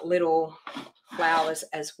little flowers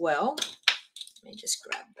as well. Let me just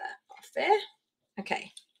grab that off there.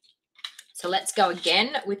 Okay, so let's go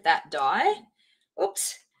again with that die.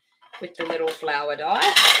 Oops, with the little flower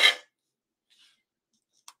die.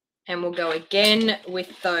 And we'll go again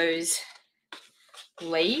with those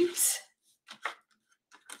leaves.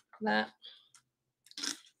 That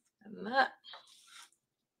and that.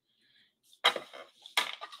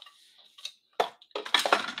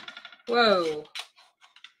 Whoa.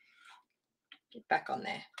 Get back on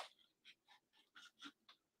there.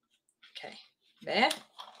 Okay, there.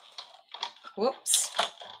 Whoops.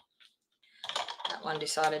 That one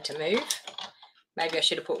decided to move. Maybe I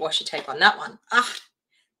should have put washi tape on that one. Ah,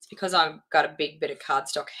 it's because I've got a big bit of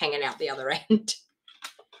cardstock hanging out the other end.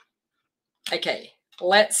 Okay,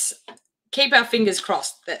 let's keep our fingers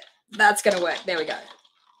crossed that that's going to work. There we go.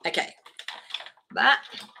 Okay, that.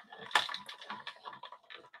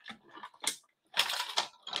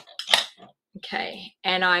 Okay,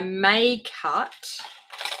 and I may cut,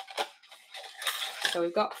 so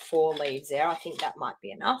we've got 4 leaves there. I think that might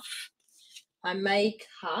be enough. I may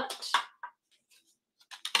cut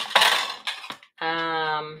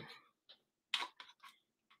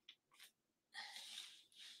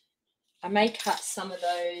some of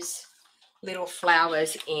those little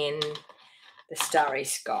flowers in the starry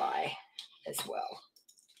sky as well.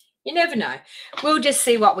 You never know. We'll just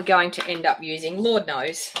see what we're going to end up using. Lord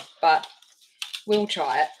knows, but we'll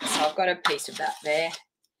try it. So I've got a piece of that there.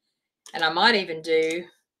 And I might even do,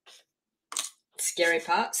 scary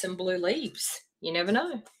part, some blue leaves. You never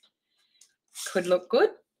know. Could look good.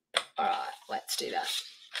 All right, let's do that.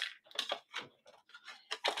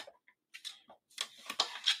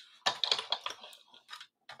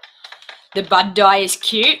 The bud dye is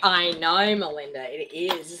cute. I know, Melinda. It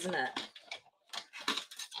is, isn't it?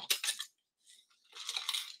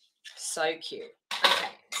 So cute.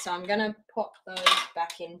 Okay, so I'm going to pop those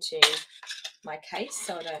back into my case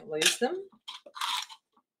so I don't lose them.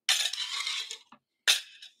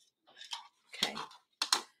 Okay,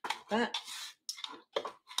 that,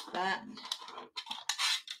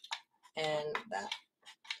 and that.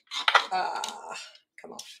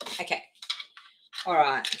 Come on. Okay. All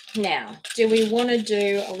right. Now, do we want to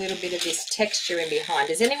do a little bit of this texture in behind?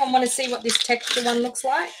 Does anyone want to see what this texture one looks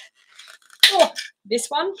like? Oh, this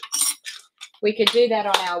one. We could do that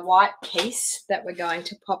on our white piece that we're going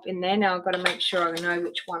to pop in there. Now I've got to make sure I know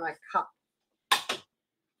which one I cut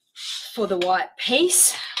for the white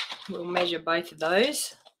piece. We'll measure both of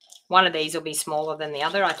those. One of these will be smaller than the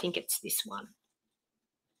other. I think it's this one.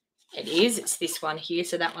 It is. It's this one here.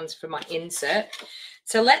 So that one's for my insert.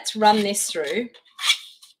 So let's run this through.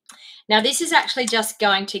 Now this is actually just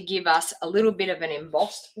going to give us a little bit of an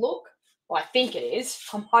embossed look. Well, I think it is.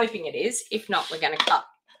 I'm hoping it is. If not, we're going to cut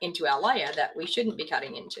into our layer that we shouldn't be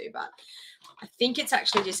cutting into, but I think it's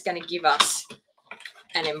actually just going to give us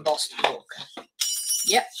an embossed look.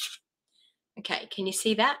 Yep. Okay, can you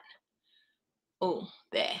see that? Oh,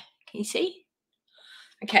 there. Can you see?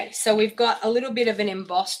 Okay, so we've got a little bit of an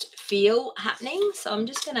embossed feel happening. So I'm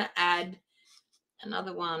just going to add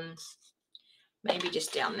another one, maybe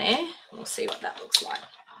just down there. We'll see what that looks like.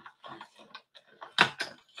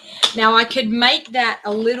 Now I could make that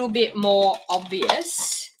a little bit more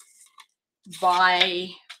obvious by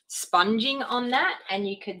sponging on that, and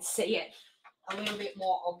you could see it a little bit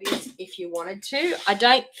more obvious if you wanted to. I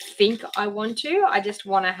don't think I want to. I just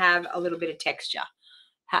want to have a little bit of texture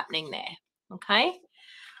happening there. Okay.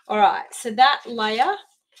 All right. So that layer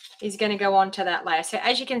is going to go onto that layer. So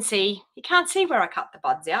as you can see, you can't see where I cut the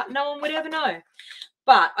buds out. No one would ever know.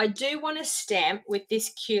 But I do want to stamp with this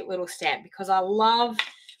cute little stamp because I love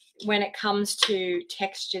when it comes to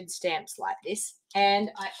textured stamps like this.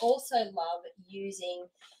 And I also love using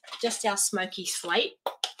just our smoky slate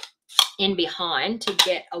in behind to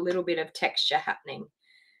get a little bit of texture happening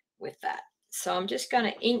with that. So I'm just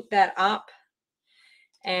going to ink that up,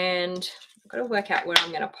 and I've got to work out where I'm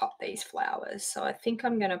going to pop these flowers. So I think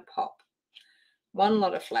I'm going to pop one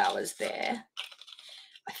lot of flowers there.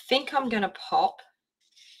 I think I'm going to pop,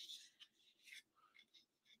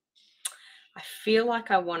 I feel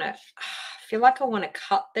like I want to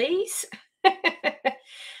cut these.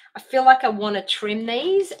 I feel like I want to trim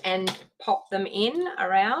these and pop them in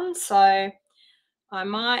around. So I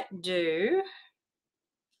might do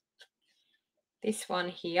this one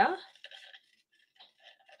here.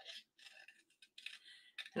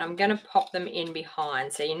 And I'm going to pop them in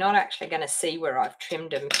behind. So you're not actually going to see where I've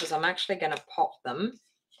trimmed them because I'm actually going to pop them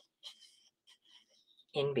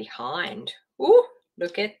in behind. Ooh,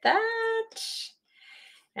 look at that.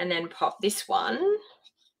 And then pop this one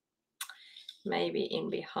maybe in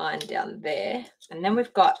behind down there. And then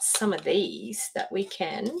we've got some of these that we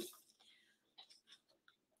can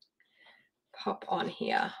pop on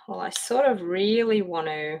here. Well, I sort of really want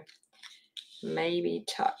to maybe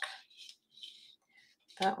tuck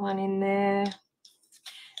that one in there,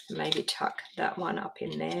 maybe tuck that one up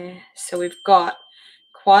in there. So we've got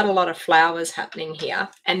quite a lot of flowers happening here.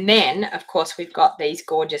 And then, of course, we've got these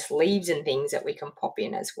gorgeous leaves and things that we can pop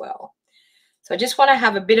in as well. So I just want to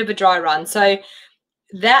have a bit of a dry run. So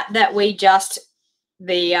that we just,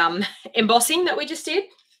 the embossing that we just did,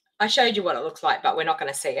 I showed you what it looks like, but we're not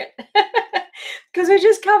going to see it because we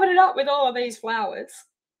just covered it up with all of these flowers.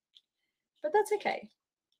 But that's okay.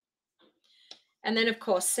 And then, of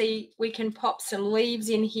course, see, we can pop some leaves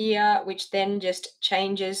in here, which then just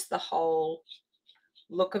changes the whole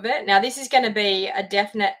look of it. Now, this is going to be a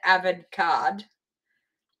definite avid card.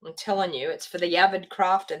 I'm telling you, it's for the avid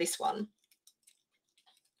crafter, this one.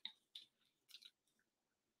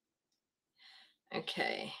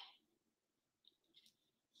 Okay.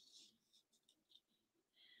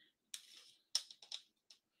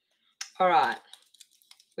 All right.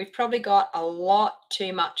 We've probably got a lot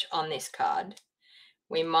too much on this card.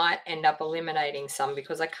 We might end up eliminating some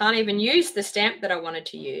because I can't even use the stamp that I wanted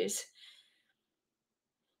to use.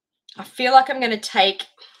 I feel like I'm going to take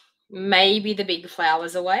maybe the big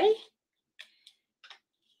flowers away.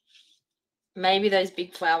 maybe those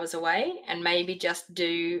big flowers away and maybe just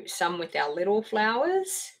do some with our little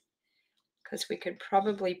flowers, because we could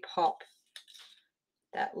probably pop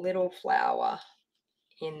that little flower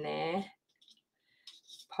in there.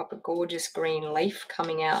 Pop a gorgeous green leaf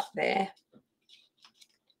coming out there.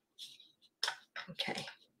 Okay.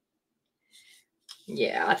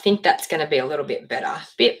 Yeah, I think that's going to be a little bit better, a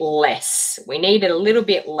bit less. We needed a little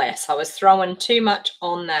bit less. I was throwing too much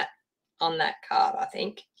on that card, I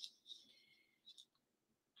think.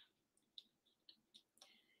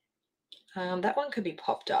 That one could be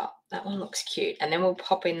popped up. That one looks cute. And then we'll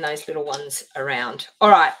pop in those little ones around. All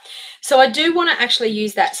right. So I do want to actually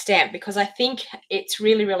use that stamp because I think it's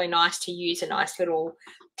really, really nice to use a nice little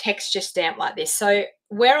texture stamp like this. So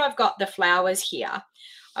where I've got the flowers here,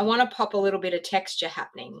 I want to pop a little bit of texture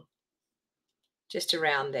happening just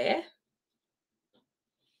around there.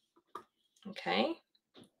 Okay.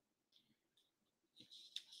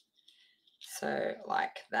 So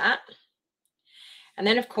like that. And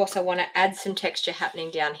then, of course, I want to add some texture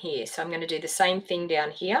happening down here. So I'm going to do the same thing down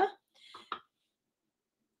here.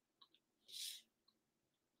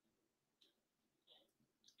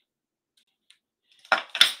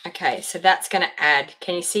 Okay, so that's going to add,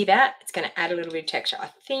 can you see that? It's going to add a little bit of texture. I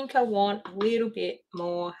think I want a little bit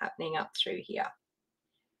more happening up through here.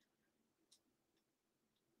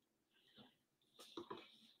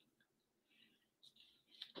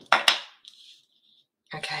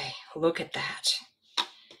 Okay, look at that.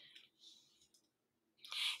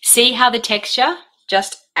 See how the texture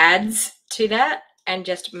just adds to that and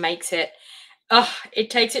just makes it, oh, it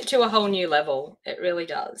takes it to a whole new level. It really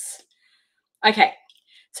does. Okay,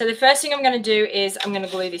 so the first thing I'm going to do is I'm going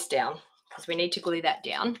to glue this down because we need to glue that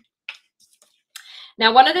down.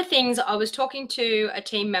 Now, one of the things, I was talking to a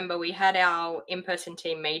team member, we had our in-person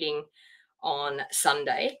team meeting on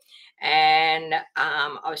Sunday, and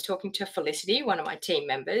I was talking to Felicity, one of my team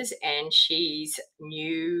members, and she's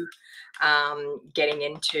new getting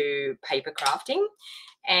into paper crafting.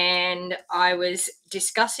 And I was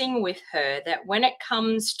discussing with her that when it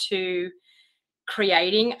comes to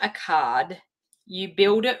creating a card, you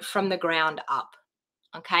build it from the ground up.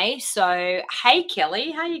 Okay, so hey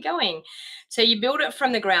Kelly, how you going? So you build it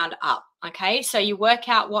from the ground up. Okay, so you work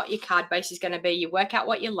out what your card base is going to be, you work out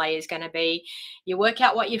what your layer is going to be, you work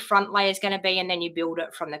out what your front layer is going to be, and then you build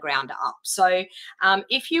it from the ground up. So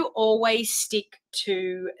if you always stick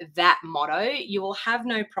to that motto, you will have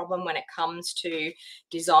no problem when it comes to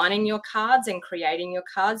designing your cards and creating your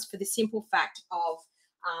cards, for the simple fact of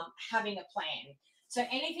having a plan. So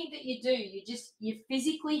anything that you do, you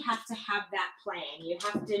physically have to have that plan. You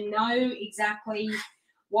have to know exactly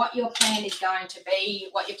what your plan is going to be,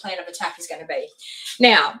 what your plan of attack is going to be.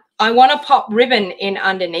 Now, I want to pop ribbon in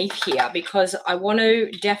underneath here because I want to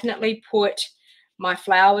definitely put my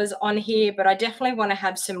flowers on here, but I definitely want to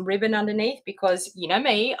have some ribbon underneath because, you know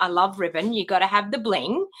me, I love ribbon. You got to have the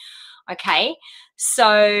bling. Okay,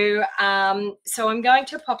 so so I'm going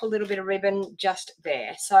to pop a little bit of ribbon just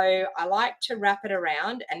there. So I like to wrap it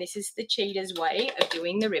around, and this is the cheater's way of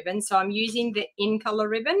doing the ribbon. So I'm using the in color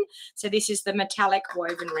ribbon. So this is the metallic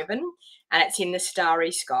woven ribbon, and it's in the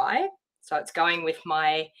Starry Sky. So it's going with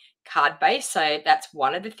my card base. So that's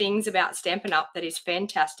one of the things about Stampin' Up! That is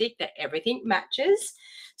fantastic, that everything matches.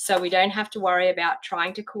 So we don't have to worry about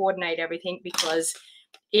trying to coordinate everything because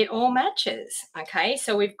it all matches. Okay,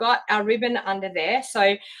 so we've got our ribbon under there.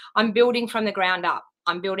 So I'm building from the ground up.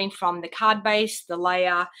 I'm building from the card base, the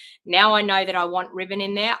layer. Now I know that I want ribbon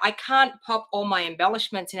in there. I can't pop all my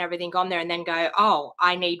embellishments and everything on there and then go, oh,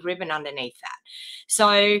 I need ribbon underneath that.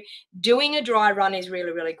 So doing a dry run is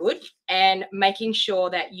really, really good, and making sure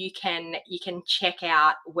that you can check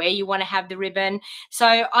out where you want to have the ribbon. So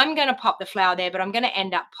I'm going to pop the flower there, but I'm going to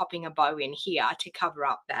end up popping a bow in here to cover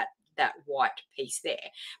up that white piece there.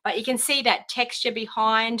 But you can see that texture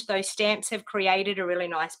behind those stamps have created a really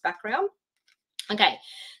nice background. Okay,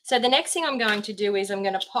 so the next thing I'm going to do is I'm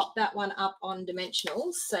going to pop that one up on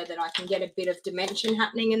dimensionals so that I can get a bit of dimension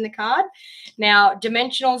happening in the card. Now,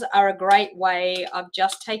 dimensionals are a great way of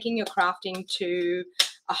just taking your crafting to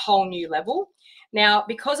a whole new level. Now,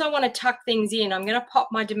 because I want to tuck things in, I'm going to pop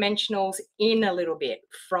my dimensionals in a little bit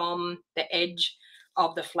from the edge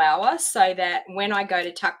of the flower so that when I go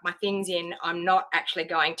to tuck my things in, I'm not actually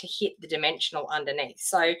going to hit the dimensional underneath.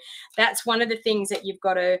 So that's one of the things that you've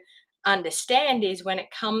got to understand is when it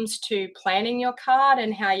comes to planning your card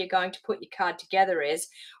and how you're going to put your card together is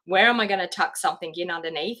where am I going to tuck something in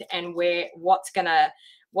underneath, and what's going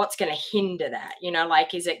to hinder that, you know,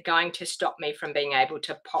 like is it going to stop me from being able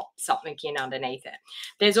to pop something in underneath it?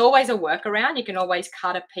 There's always a workaround. You can always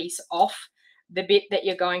cut a piece off the bit that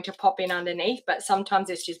you're going to pop in underneath, but sometimes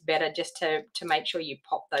it's just better just to make sure you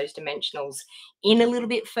pop those dimensionals in a little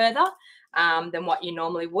bit further than what you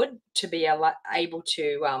normally would, to be able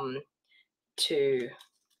to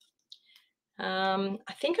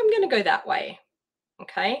I think I'm going to go that way.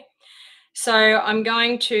 Okay, so I'm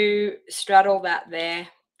going to straddle that there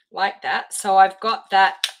like that. So I've got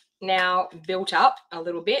that now built up a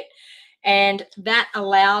little bit, and that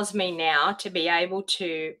allows me now to be able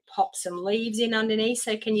to pop some leaves in underneath.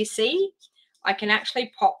 So can you see? I can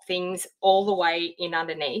actually pop things all the way in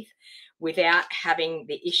underneath without having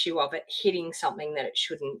the issue of it hitting something that it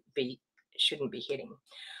shouldn't be hitting.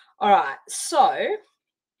 All right, so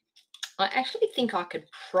I actually think I could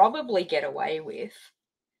probably get away with,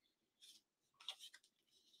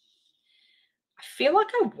 I feel like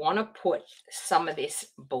I want to put some of this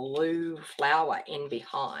blue flower in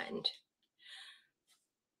behind.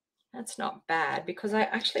 That's not bad, because I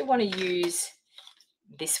actually want to use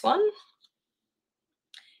this one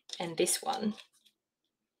and this one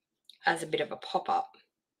as a bit of a pop-up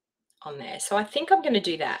on there. So I think I'm going to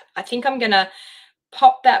do that. I think I'm going to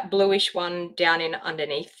pop that bluish one down in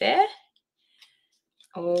underneath there.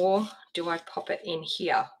 Or do I pop it in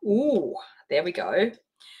here? Ooh, there we go.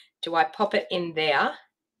 Do I pop it in there?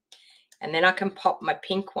 And then I can pop my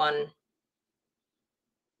pink one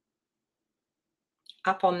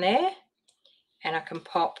up on there, and I can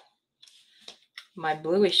pop my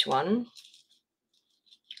bluish one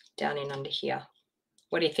down in under here.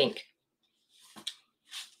 What do you think?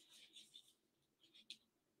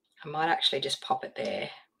 I might actually just pop it there.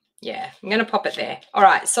 Yeah, I'm going to pop it there. All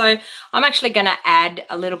right, so I'm actually going to add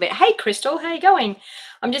a little bit. Hey, Crystal, how you going?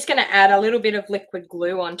 I'm just going to add a little bit of liquid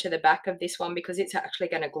glue onto the back of this one, because it's actually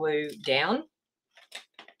going to glue down.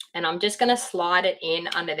 And I'm just going to slide it in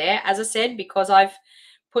under there. As I said, because I've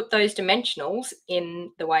put those dimensionals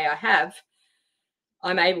in the way I have,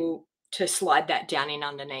 I'm able to slide that down in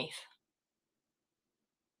underneath.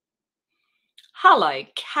 Hello,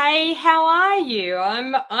 Kay, how are you?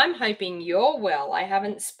 I'm hoping you're well. I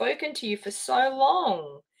haven't spoken to you for so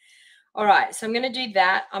long. All right, so I'm going to do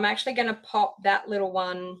that. I'm actually going to pop that little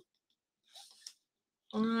one.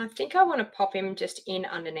 I think I want to pop him just in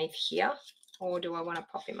underneath here, or do I want to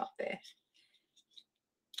pop him up there?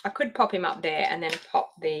 I could pop him up there and then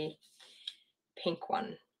pop the pink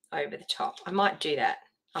one over the top. I might do that.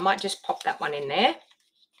 I might just pop that one in there.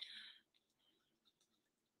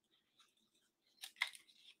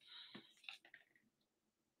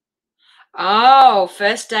 Oh,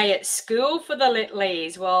 first day at school for the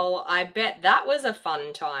Litleys. Well, I bet that was a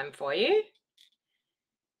fun time for you.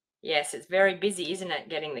 Yes, it's very busy, isn't it,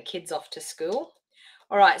 getting the kids off to school?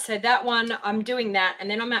 All right, so that one, I'm doing that, and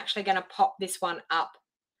then I'm actually going to pop this one up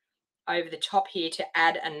over the top here to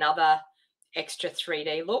add another extra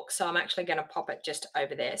 3D look. So I'm actually going to pop it just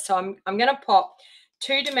over there. So I'm going to pop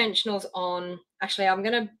two dimensionals on. Actually, I'm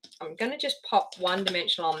going to just pop one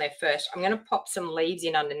dimensional on there first. I'm going to pop some leaves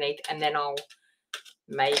in underneath, and then I'll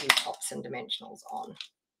maybe pop some dimensionals on.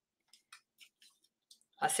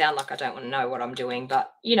 I sound like I don't want to know what I'm doing,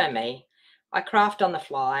 but you know me, I craft on the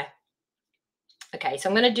fly. Okay, so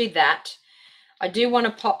I'm going to do that. I do want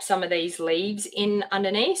to pop some of these leaves in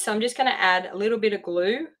underneath, so I'm just going to add a little bit of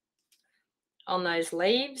glue on those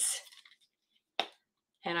leaves,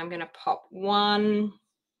 and I'm going to pop one.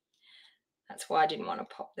 That's why I didn't want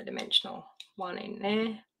to pop the dimensional one in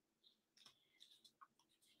there.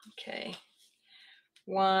 Okay,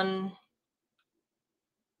 one.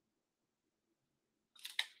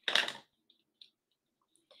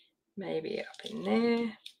 Maybe up in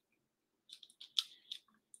there.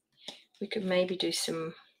 We could maybe do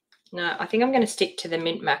some, no, I think I'm going to stick to the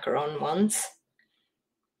mint macaron ones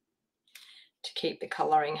to keep the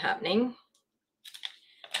colouring happening.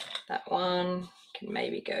 That one can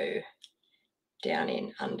maybe go down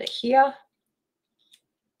in under here.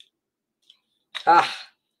 Ah,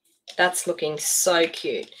 that's looking so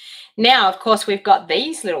cute. Now, of course, we've got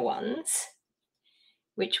these little ones,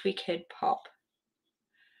 which we could pop.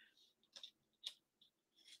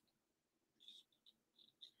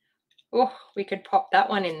 Oh, we could pop that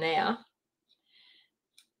one in there.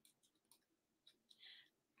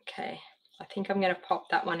 Okay, I think I'm going to pop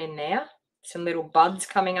that one in there. Some little buds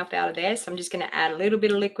coming up out of there. So I'm just going to add a little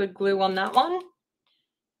bit of liquid glue on that one.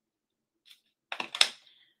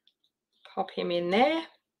 Pop him in there.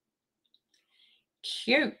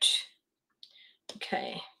 Cute.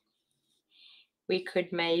 Okay. We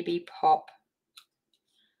could maybe pop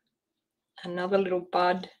another little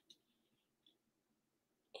bud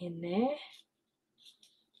in there.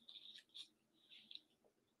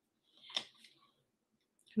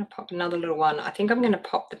 I'm going to pop another little one. I think I'm going to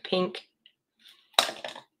pop the pink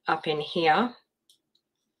up in here.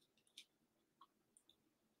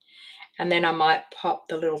 And then I might pop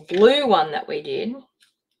the little blue one that we did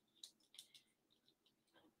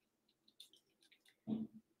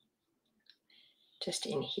just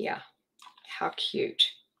in here. How cute.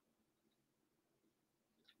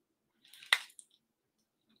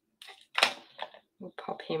 We'll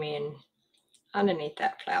pop him in underneath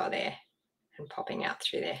that flower there and popping out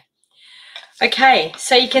through there. Okay,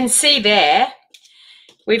 so you can see there,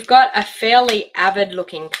 we've got a fairly avid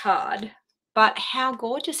looking card, but how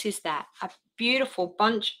gorgeous is that? A beautiful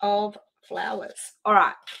bunch of flowers. All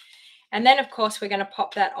right, and then of course we're going to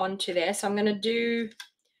pop that onto there. So I'm going to do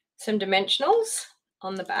some dimensionals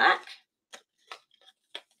on the back.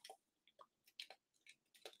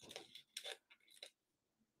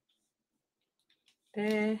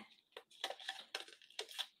 There.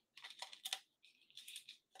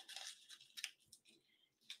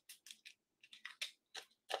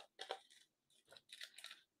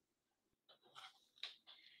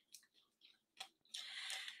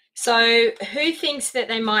 So who thinks that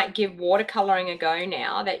they might give watercoloring a go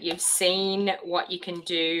now that you've seen what you can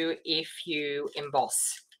do if you emboss?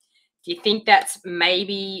 Do you think that's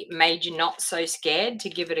maybe made you not so scared to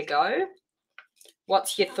give it a go?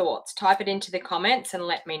 What's your thoughts? Type it into the comments and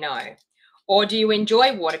let me know. Or do you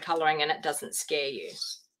enjoy watercoloring and it doesn't scare you?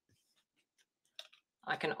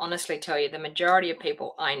 I can honestly tell you the majority of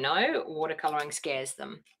people I know, watercoloring scares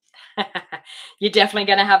them. You're definitely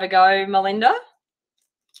going to have a go, Melinda?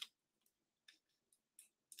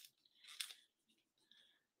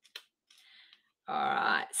 All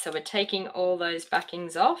right, so we're taking all those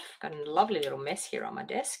backings off. Got a lovely little mess here on my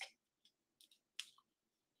desk.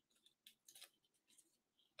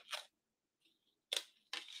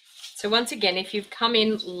 So once again, if you've come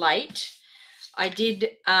in late, I did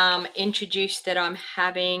introduce that I'm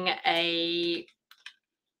having a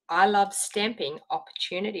I Love Stamping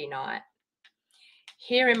opportunity night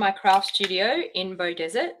here in my craft studio in Bow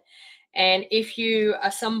Desert. And if you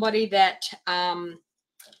are somebody that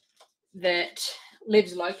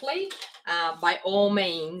lives locally, by all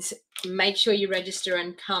means, make sure you register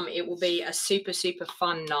and come. It will be a super, super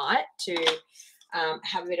fun night to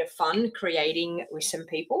have a bit of fun creating with some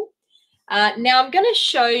people. Now I'm going to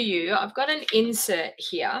show you, I've got an insert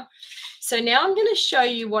here. So now I'm going to show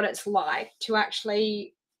you what it's like to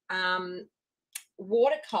actually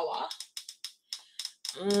watercolor.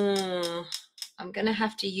 I'm going to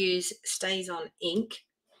have to use Stays On ink.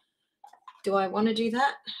 Do I want to do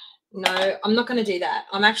that? No, I'm not going to do that.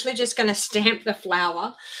 I'm actually just going to stamp the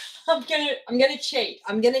flower. I'm going to cheat.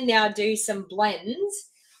 I'm going to now do some blends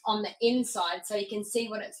on the inside so you can see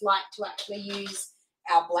what it's like to actually use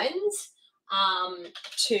our blends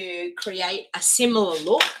to create a similar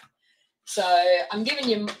look. So I'm giving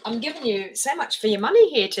you so much for your money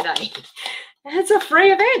here today. It's a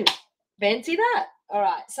free event. Fancy that. All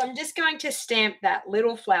right, so I'm just going to stamp that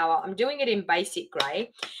little flower. I'm doing it in basic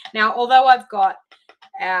grey. Now, although I've got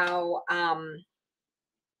our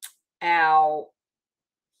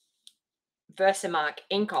Versamark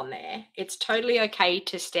ink on there, it's totally okay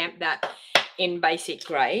to stamp that in basic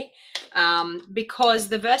grey because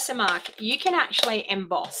the Versamark, you can actually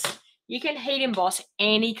emboss. You can heat emboss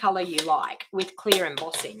any colour you like with clear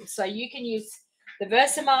embossing. So you can use the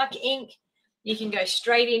Versamark ink. You can go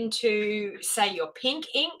straight into, say, your pink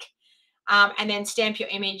ink and then stamp your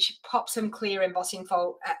image, pop some clear embossing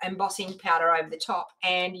powder over the top,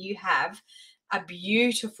 and you have a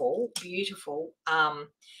beautiful, beautiful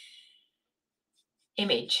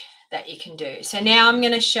image that you can do. So now I'm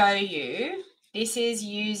going to show you. This is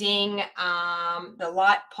using the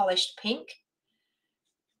light polished pink.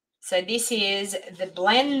 So this is the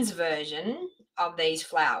blends version of these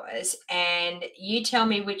flowers, and you tell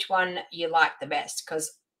me which one you like the best,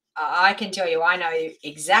 because I can tell you I know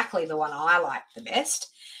exactly the one I like the best.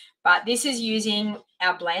 But this is using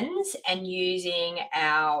our blends and using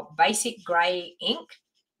our basic grey ink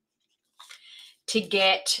to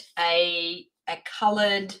get a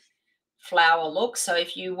coloured flower look. So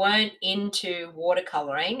if you weren't into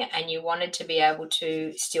watercolouring and you wanted to be able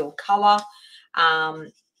to still colour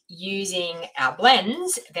using our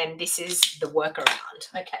blends, then this is the workaround.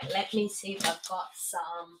 Okay, let me see if I've got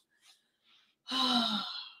some.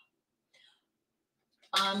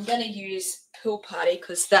 I'm going to use Pool Party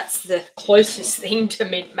because that's the closest thing to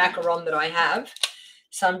mint macaron that I have.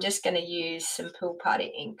 So I'm just going to use some Pool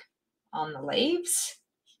Party ink on the leaves.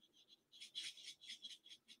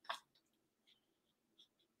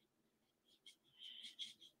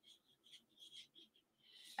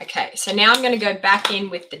 Okay, so now I'm going to go back in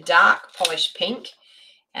with the dark polished pink,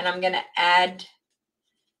 and I'm going to add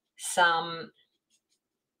some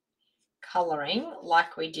colouring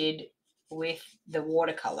like we did with the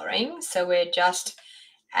watercolouring. So we're just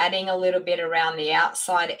adding a little bit around the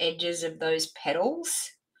outside edges of those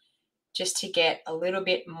petals just to get a little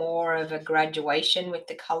bit more of a graduation with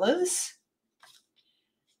the colours.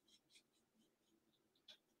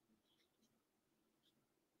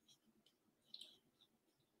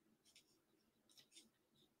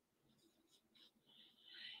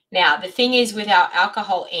 Now, the thing is with our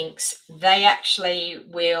alcohol inks, they actually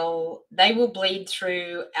will bleed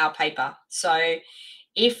through our paper. So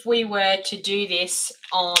if we were to do this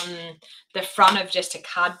on the front of just a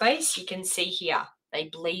card base, you can see here, they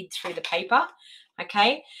bleed through the paper,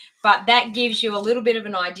 okay? But that gives you a little bit of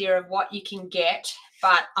an idea of what you can get.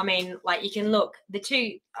 But, I mean, like you can look,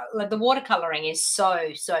 the watercolouring is so,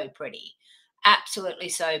 so pretty. Absolutely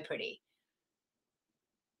so pretty.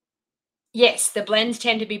 Yes, the blends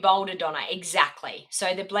tend to be bolder, Donna, exactly.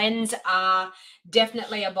 So the blends are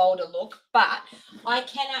definitely a bolder look, but I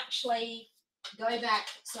can actually go back.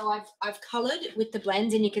 So I've coloured with the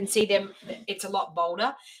blends and you can see them, it's a lot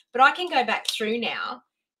bolder, but I can go back through now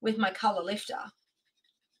with my colour lifter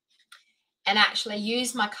and actually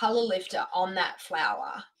use my colour lifter on that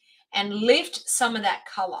flower and lift some of that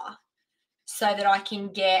colour so that I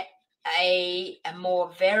can get a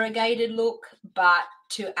more variegated look, but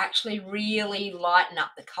to actually really lighten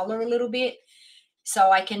up the color a little bit.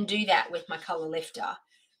 So I can do that with my color lifter.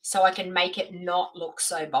 So I can make it not look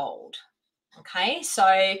so bold. Okay,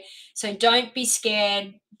 so don't be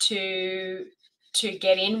scared to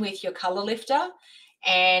get in with your color lifter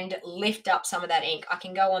and lift up some of that ink. I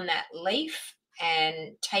can go on that leaf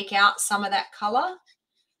and take out some of that color,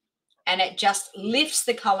 and it just lifts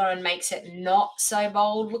the color and makes it not so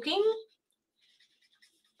bold looking.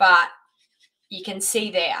 But you can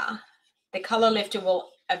see there, the color lifter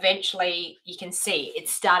will eventually, you can see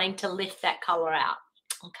it's starting to lift that color out.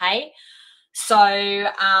 Okay, so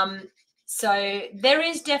so there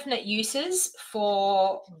is definite uses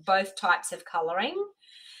for both types of coloring,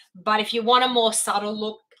 but if you want a more subtle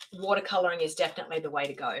look, watercoloring is definitely the way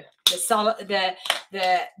to go. The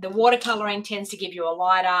watercoloring tends to give you a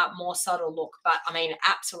lighter, more subtle look, but I mean,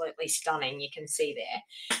 absolutely stunning. You can see there.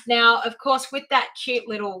 Now, of course, with that cute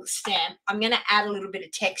little stamp, I'm going to add a little bit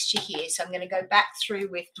of texture here. So I'm going to go back through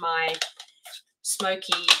with my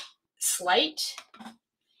smoky slate,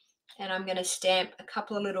 and I'm going to stamp a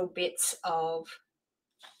couple of little bits of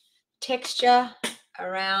texture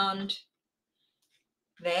around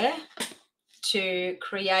there to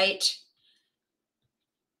create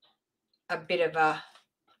a bit of a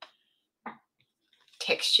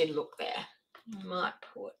textured look there. I might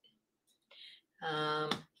put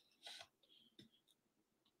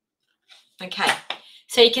okay,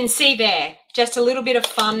 so you can see there just a little bit of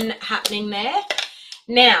fun happening there.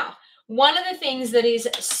 Now, one of the things that is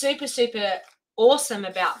super awesome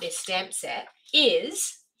about this stamp set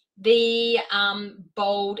is the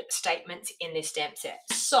bold statements in this stamp set.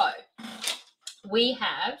 So we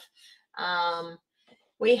have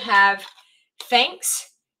thanks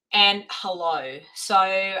and hello. So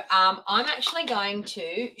I'm actually going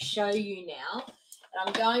to show you now.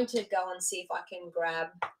 I'm going to go and see if I can grab,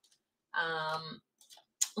 oh,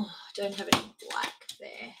 I don't have any black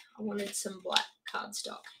there. I wanted some black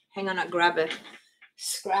cardstock. Hang on, I'll grab a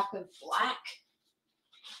scrap of black.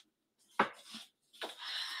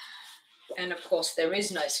 And of course, there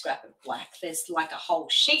is no scrap of black. There's like a whole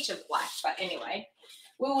sheet of black. But anyway,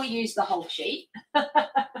 we will use the whole sheet. And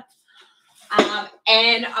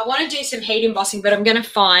I want to do some heat embossing, but I'm going to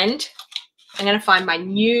find my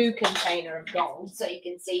new container of gold so you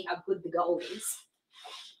can see how good the gold is.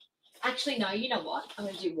 Actually, no, you know what? I'm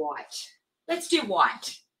going to do white. Let's do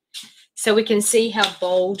white so we can see how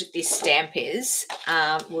bold this stamp is.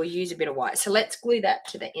 We'll use a bit of white. So let's glue that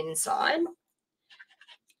to the inside.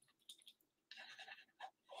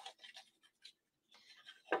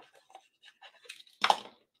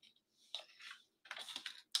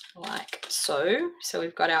 Like so. So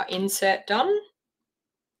we've got our insert done.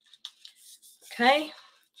 Okay.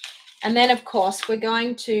 And then, of course, we're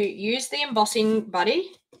going to use the embossing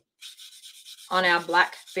buddy on our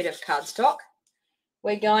black bit of cardstock.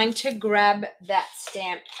 We're going to grab that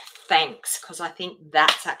stamp thanks, because I think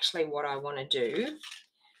that's actually what I want to do.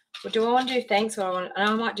 Well, do I want to do thanks, or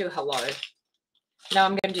I might do hello? No,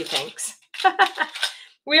 I'm going to do thanks.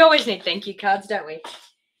 We always need thank you cards, don't we?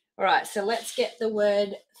 All right, so let's get the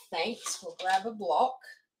word thanks. We'll grab a block.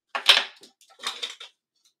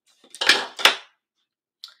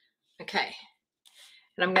 Okay,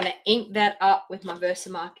 and I'm going to ink that up with my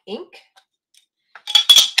Versamark ink.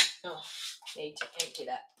 Oh, need to empty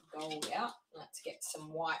that gold out. Let's get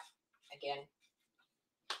some white again.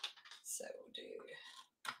 So we'll do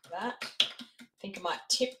that. I think I might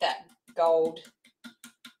tip that gold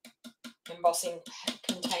embossing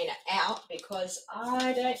container out because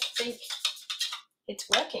I don't think it's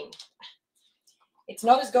working. It's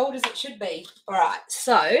not as gold as it should be. All right,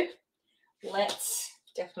 so let's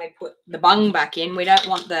definitely put the bung back in. We don't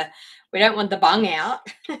want the bung out.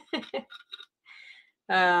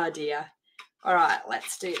 Oh dear. All right,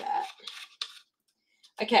 let's do that.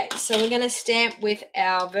 Okay, so we're going to stamp with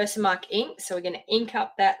our Versamark ink. So we're going to ink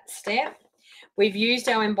up that stamp. We've used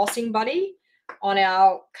our embossing buddy on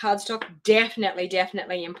our cardstock.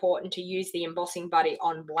 Definitely important to use the embossing buddy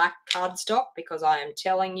on black cardstock because I am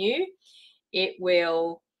telling you, it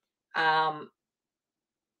will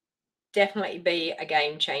definitely be a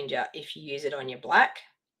game changer if you use it on your black.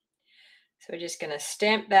 So we're just going to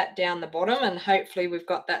stamp that down the bottom and hopefully we've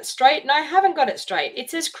got that straight. And I haven't got it straight.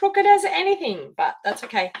 It's as crooked as anything, but that's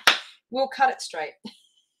okay. We'll cut it straight.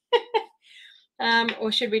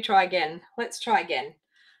 Or should we try again? Let's try again.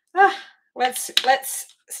 Let's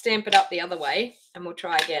stamp it up the other way and we'll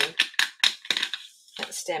try again.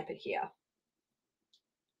 Let's stamp it here.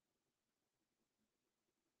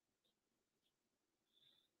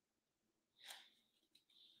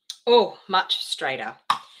 Oh, much straighter.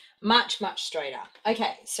 Much straighter.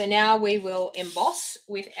 Okay, so now we will emboss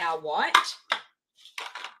with our white.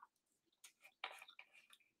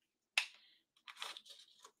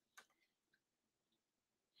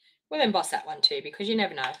 We'll emboss that one too because you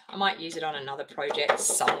never know. I might use it on another project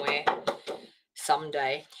somewhere,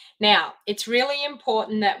 someday. Now, it's really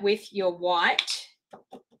important that with your white,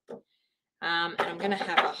 and I'm going to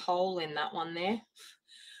have a hole in that one there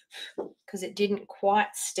because it didn't quite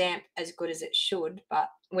stamp as good as it should, but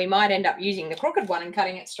we might end up using the crooked one and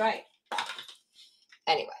cutting it straight.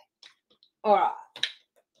 Anyway, all right.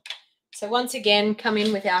 So once again, come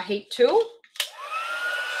in with our heat tool.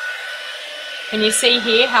 Can you see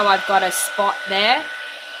here how I've got a spot there?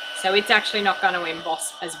 So it's actually not going to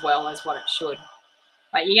emboss as well as what it should.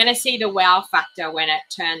 But you're going to see the wow factor when it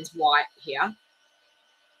turns white here.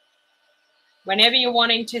 Whenever you're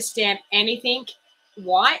wanting to stamp anything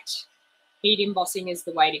white, heat embossing is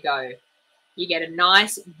the way to go. You get a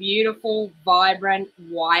nice, beautiful, vibrant,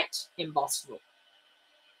 white embossed look.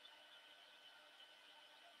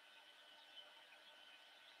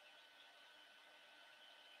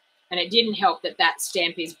 And it didn't help that that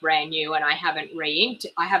stamp is brand new and I haven't inked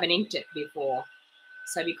it before.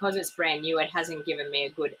 So because it's brand new, it hasn't given me a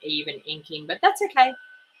good even inking, but that's okay.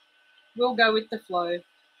 We'll go with the flow.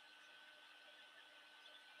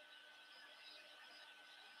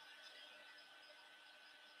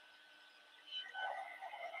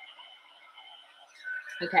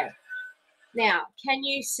 Okay. Now, can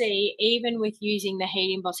you see, even with using the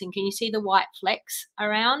heat embossing, can you see the white flecks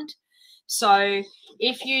around? So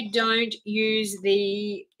if you don't use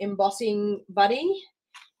the embossing buddy,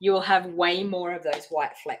 you'll have way more of those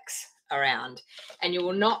white flecks around. And you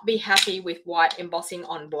will not be happy with white embossing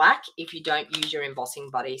on black if you don't use your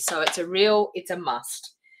embossing buddy. So it's a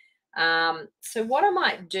must. So what I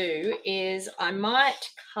might do is I might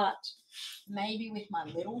cut maybe with my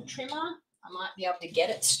little trimmer. I might be able to get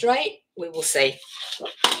it straight. We will see.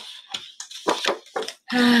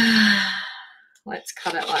 Let's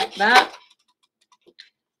cut it like that.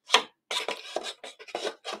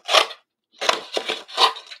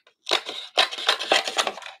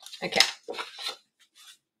 Okay.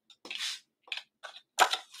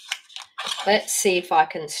 Let's see if I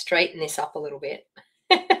can straighten this up a little bit.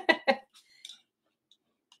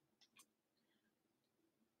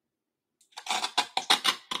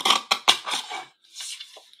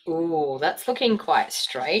 Oh, that's looking quite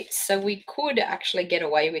straight. So we could actually get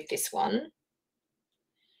away with this one.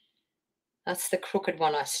 That's the crooked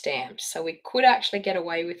one I stamped. So we could actually get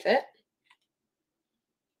away with it.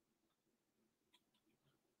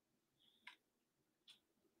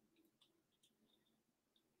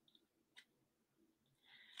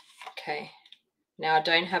 Okay. Now I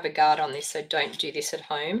don't have a guard on this, so don't do this at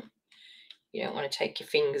home. You don't want to take your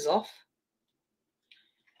fingers off.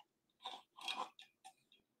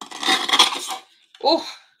 Oh,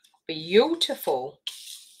 beautiful.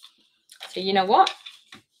 So you know what?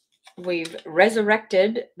 We've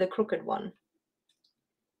resurrected the crooked one,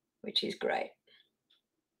 which is great.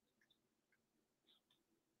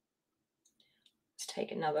 Let's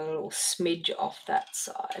take another little smidge off that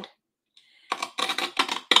side.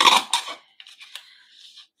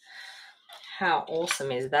 How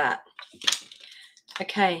awesome is that?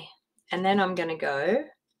 Okay, and then I'm going to go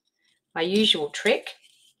my usual trick,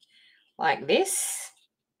 like this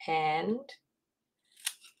and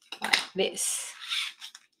like this.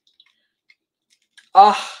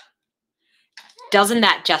 Oh, Doesn't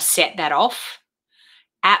that just set that off?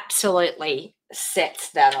 Absolutely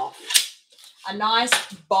sets that off. A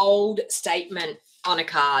nice bold statement on a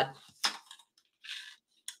card.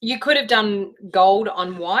 You could have done gold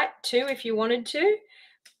on white too if you wanted to,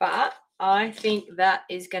 but I think that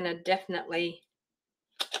is going to definitely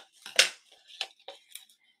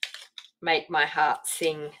make my heart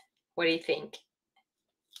sing. What do you think?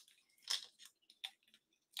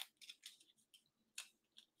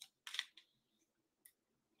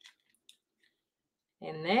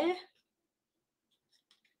 In there.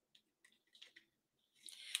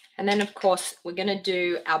 And then, of course, we're going to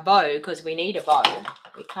do our bow because we need a bow.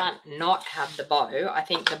 We can't not have the bow. I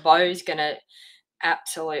think the bow is going to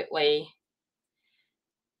absolutely,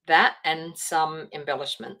 that and some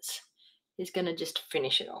embellishments is going to just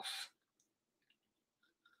finish it off.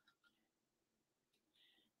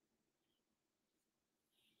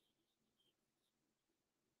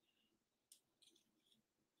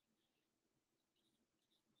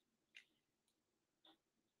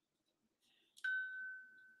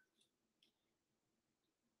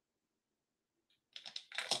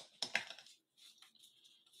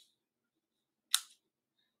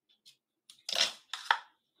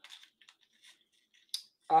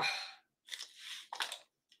 Oh,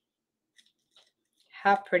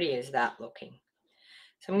 how pretty is that looking?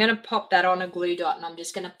 So I'm going to pop that on a glue dot and I'm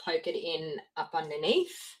just going to poke it in up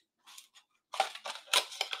underneath.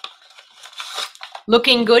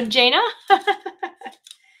 Looking good, Gina?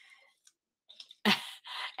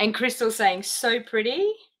 And Crystal saying, so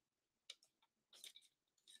pretty.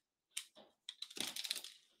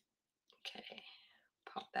 Okay,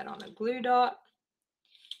 pop that on a glue dot.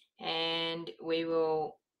 And we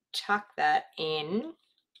will tuck that in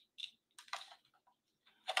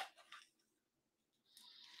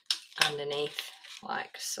underneath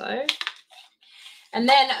like so. And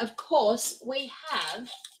then, of course, we have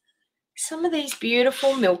some of these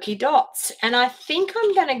beautiful milky dots. And I think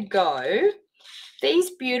I'm going to go,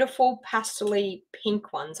 these beautiful pastel-y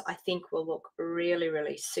pink ones, I think will look really,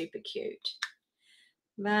 really super cute.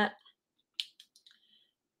 That,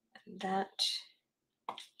 and that,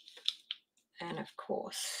 and of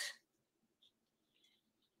course,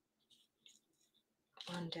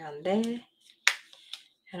 one down there.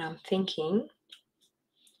 And I'm thinking, one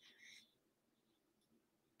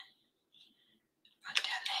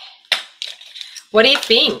down there. What do you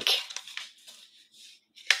think?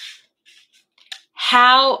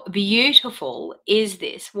 How beautiful is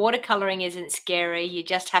this? Watercoloring isn't scary. You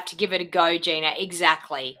just have to give it a go, Gina.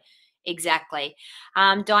 Exactly. Exactly.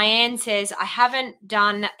 Diane says, I haven't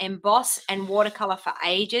done emboss and watercolor for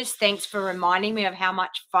ages. Thanks for reminding me of how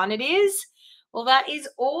much fun it is. Well, that is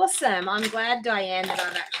awesome. I'm glad, Diane, that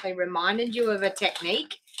I've actually reminded you of a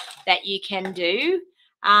technique that you can do.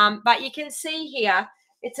 But you can see here,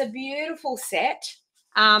 it's a beautiful set.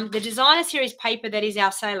 The designer series paper that is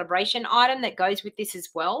our celebration item that goes with this as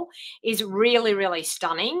well is really, really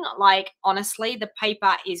stunning. Like, honestly, the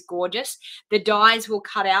paper is gorgeous. The dies will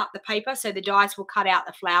cut out the paper. So the dies will cut out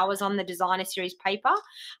the flowers on the designer series paper,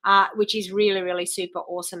 which is really, really super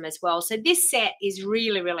awesome as well. So this set is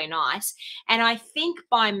really, really nice. And I think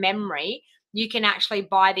by memory, you can actually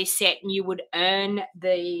buy this set and you would earn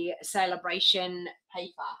the celebration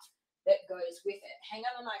paper that goes with it. Hang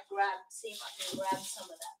on, I might see if I can grab some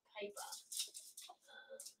of that paper.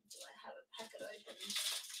 Do I have a packet open?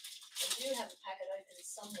 I do have a packet open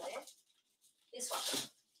somewhere. This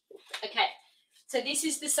one. Okay, so this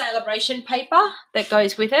is the celebration paper that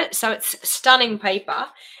goes with it. So it's stunning paper.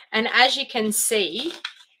 And as you can see,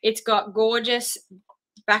 it's got gorgeous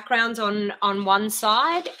backgrounds on one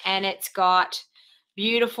side and it's got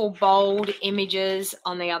beautiful bold images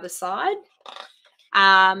on the other side.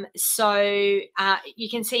 So you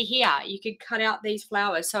can see here, you could cut out these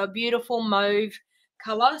flowers. So a beautiful mauve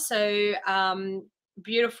color. So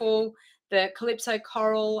beautiful, the Calypso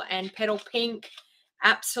coral and petal pink,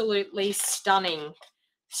 absolutely stunning,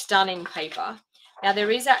 stunning paper. Now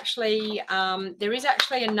there is actually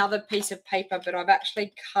another piece of paper, but I've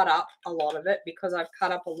actually cut up a lot of it because I've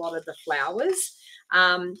cut up a lot of the flowers.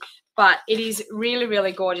 But it is really,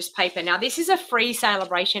 really gorgeous paper. Now this is a free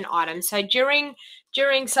celebration item. So during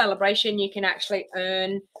celebration, you can actually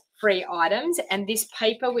earn free items. And this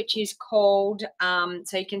paper, which is called,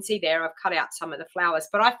 so you can see there, I've cut out some of the flowers,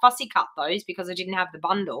 but I fussy cut those because I didn't have the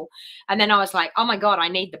bundle. And then I was like, oh my God, I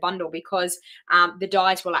need the bundle because the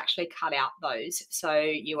dies will actually cut out those. So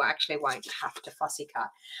you actually won't have to fussy cut.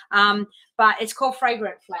 But it's called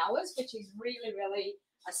Fragrant Flowers, which is really, really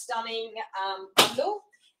a stunning bundle.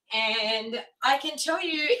 And I can tell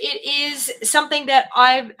you it is something that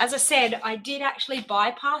as I said, I did actually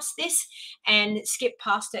bypass this and skip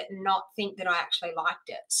past it and not think that I actually liked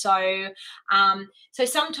it. So, so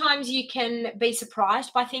sometimes you can be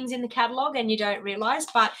surprised by things in the catalog and you don't realize,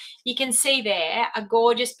 but you can see there a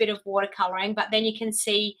gorgeous bit of watercoloring, but then you can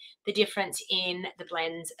see the difference in the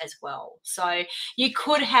blends as well. So you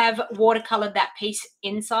could have watercolored that piece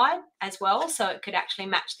inside as well, so it could actually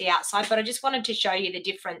match the outside, but I just wanted to show you the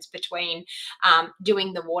difference between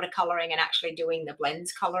doing the watercoloring and actually doing the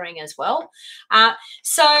blends coloring as well.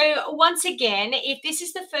 So once again, if this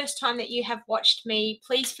is the first time that you have watched me,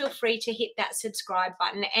 please feel free to hit that subscribe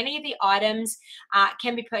button. Any of the items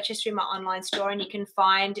can be purchased through my online store, and you can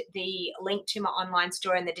find the link to my online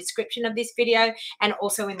store in the description of this video and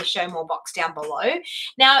also in the show more box down below.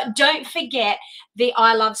 Now, don't forget the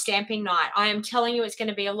I Love Stamping Night. I am telling you, it's going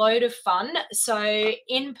to be a load of fun. So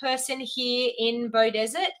in person here in Bow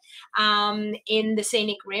Desert, in the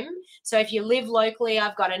Scenic Rim. So if you live locally,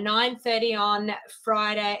 I've got a 9:30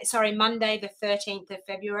 on Monday the 13th of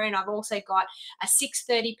February, and I've also got a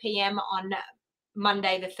 6:30 p.m. on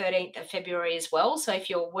Monday the 13th of February as well. So if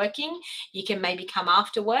you're working, you can maybe come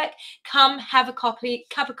after work. Come have a cup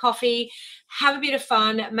of coffee, have a bit of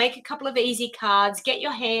fun, make a couple of easy cards, get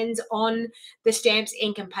your hands on the stamps,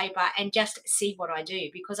 ink and paper, and just see what I do,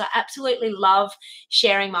 because I absolutely love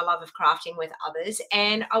sharing my love of crafting with others.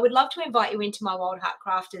 And I would love to invite you into my Wild Heart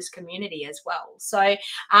Crafters community as well. So,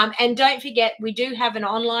 and don't forget, we do have an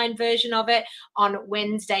online version of it on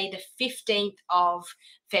Wednesday the 15th of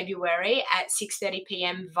February at 6:30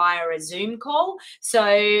 p.m. via a Zoom call. So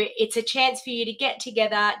it's a chance for you to get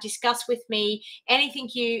together, discuss with me any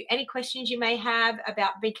questions you may have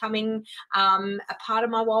about becoming a part of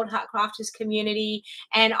my Wild Heart Crafters community,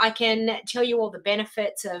 and I can tell you all the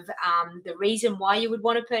benefits of the reason why you would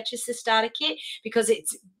want to purchase the starter kit, because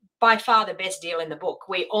it's by far the best deal in the book.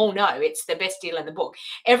 We all know it's the best deal in the book.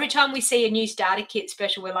 Every time we see a new starter kit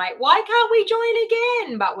special, we're like, why can't we join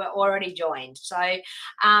again? But we're already joined. So,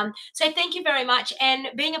 so thank you very much. And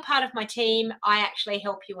being a part of my team, I actually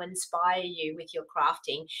help you, inspire you with your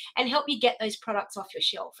crafting, and help you get those products off your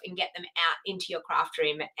shelf and get them out into your craft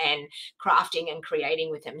room and crafting and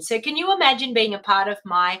creating with them. So can you imagine being a part of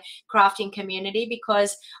my crafting community?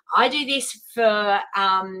 Because I do this for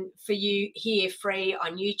you here free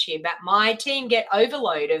on YouTube, but my team get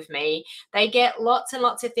overload of me. They get lots and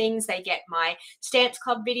lots of things. They get my Stamps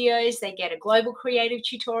Club videos. They get a global creative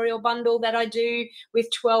tutorial bundle that I do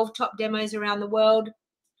with 12 top demos around the world.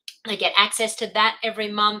 They get access to that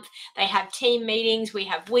every month. They have team meetings. We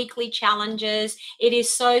have weekly challenges. It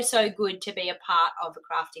is so, so good to be a part of the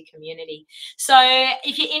crafty community. So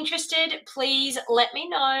if you're interested, please let me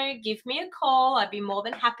know. Give me a call. I'd be more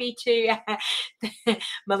than happy to.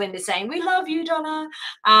 Melinda's saying, we love you, Donna.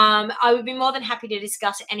 I would be more than happy to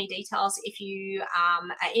discuss any details if you are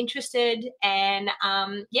interested. And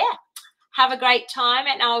yeah, have a great time.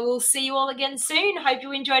 And I will see you all again soon. Hope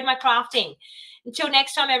you enjoyed my crafting. Until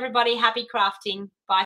next time, everybody, happy crafting. Bye.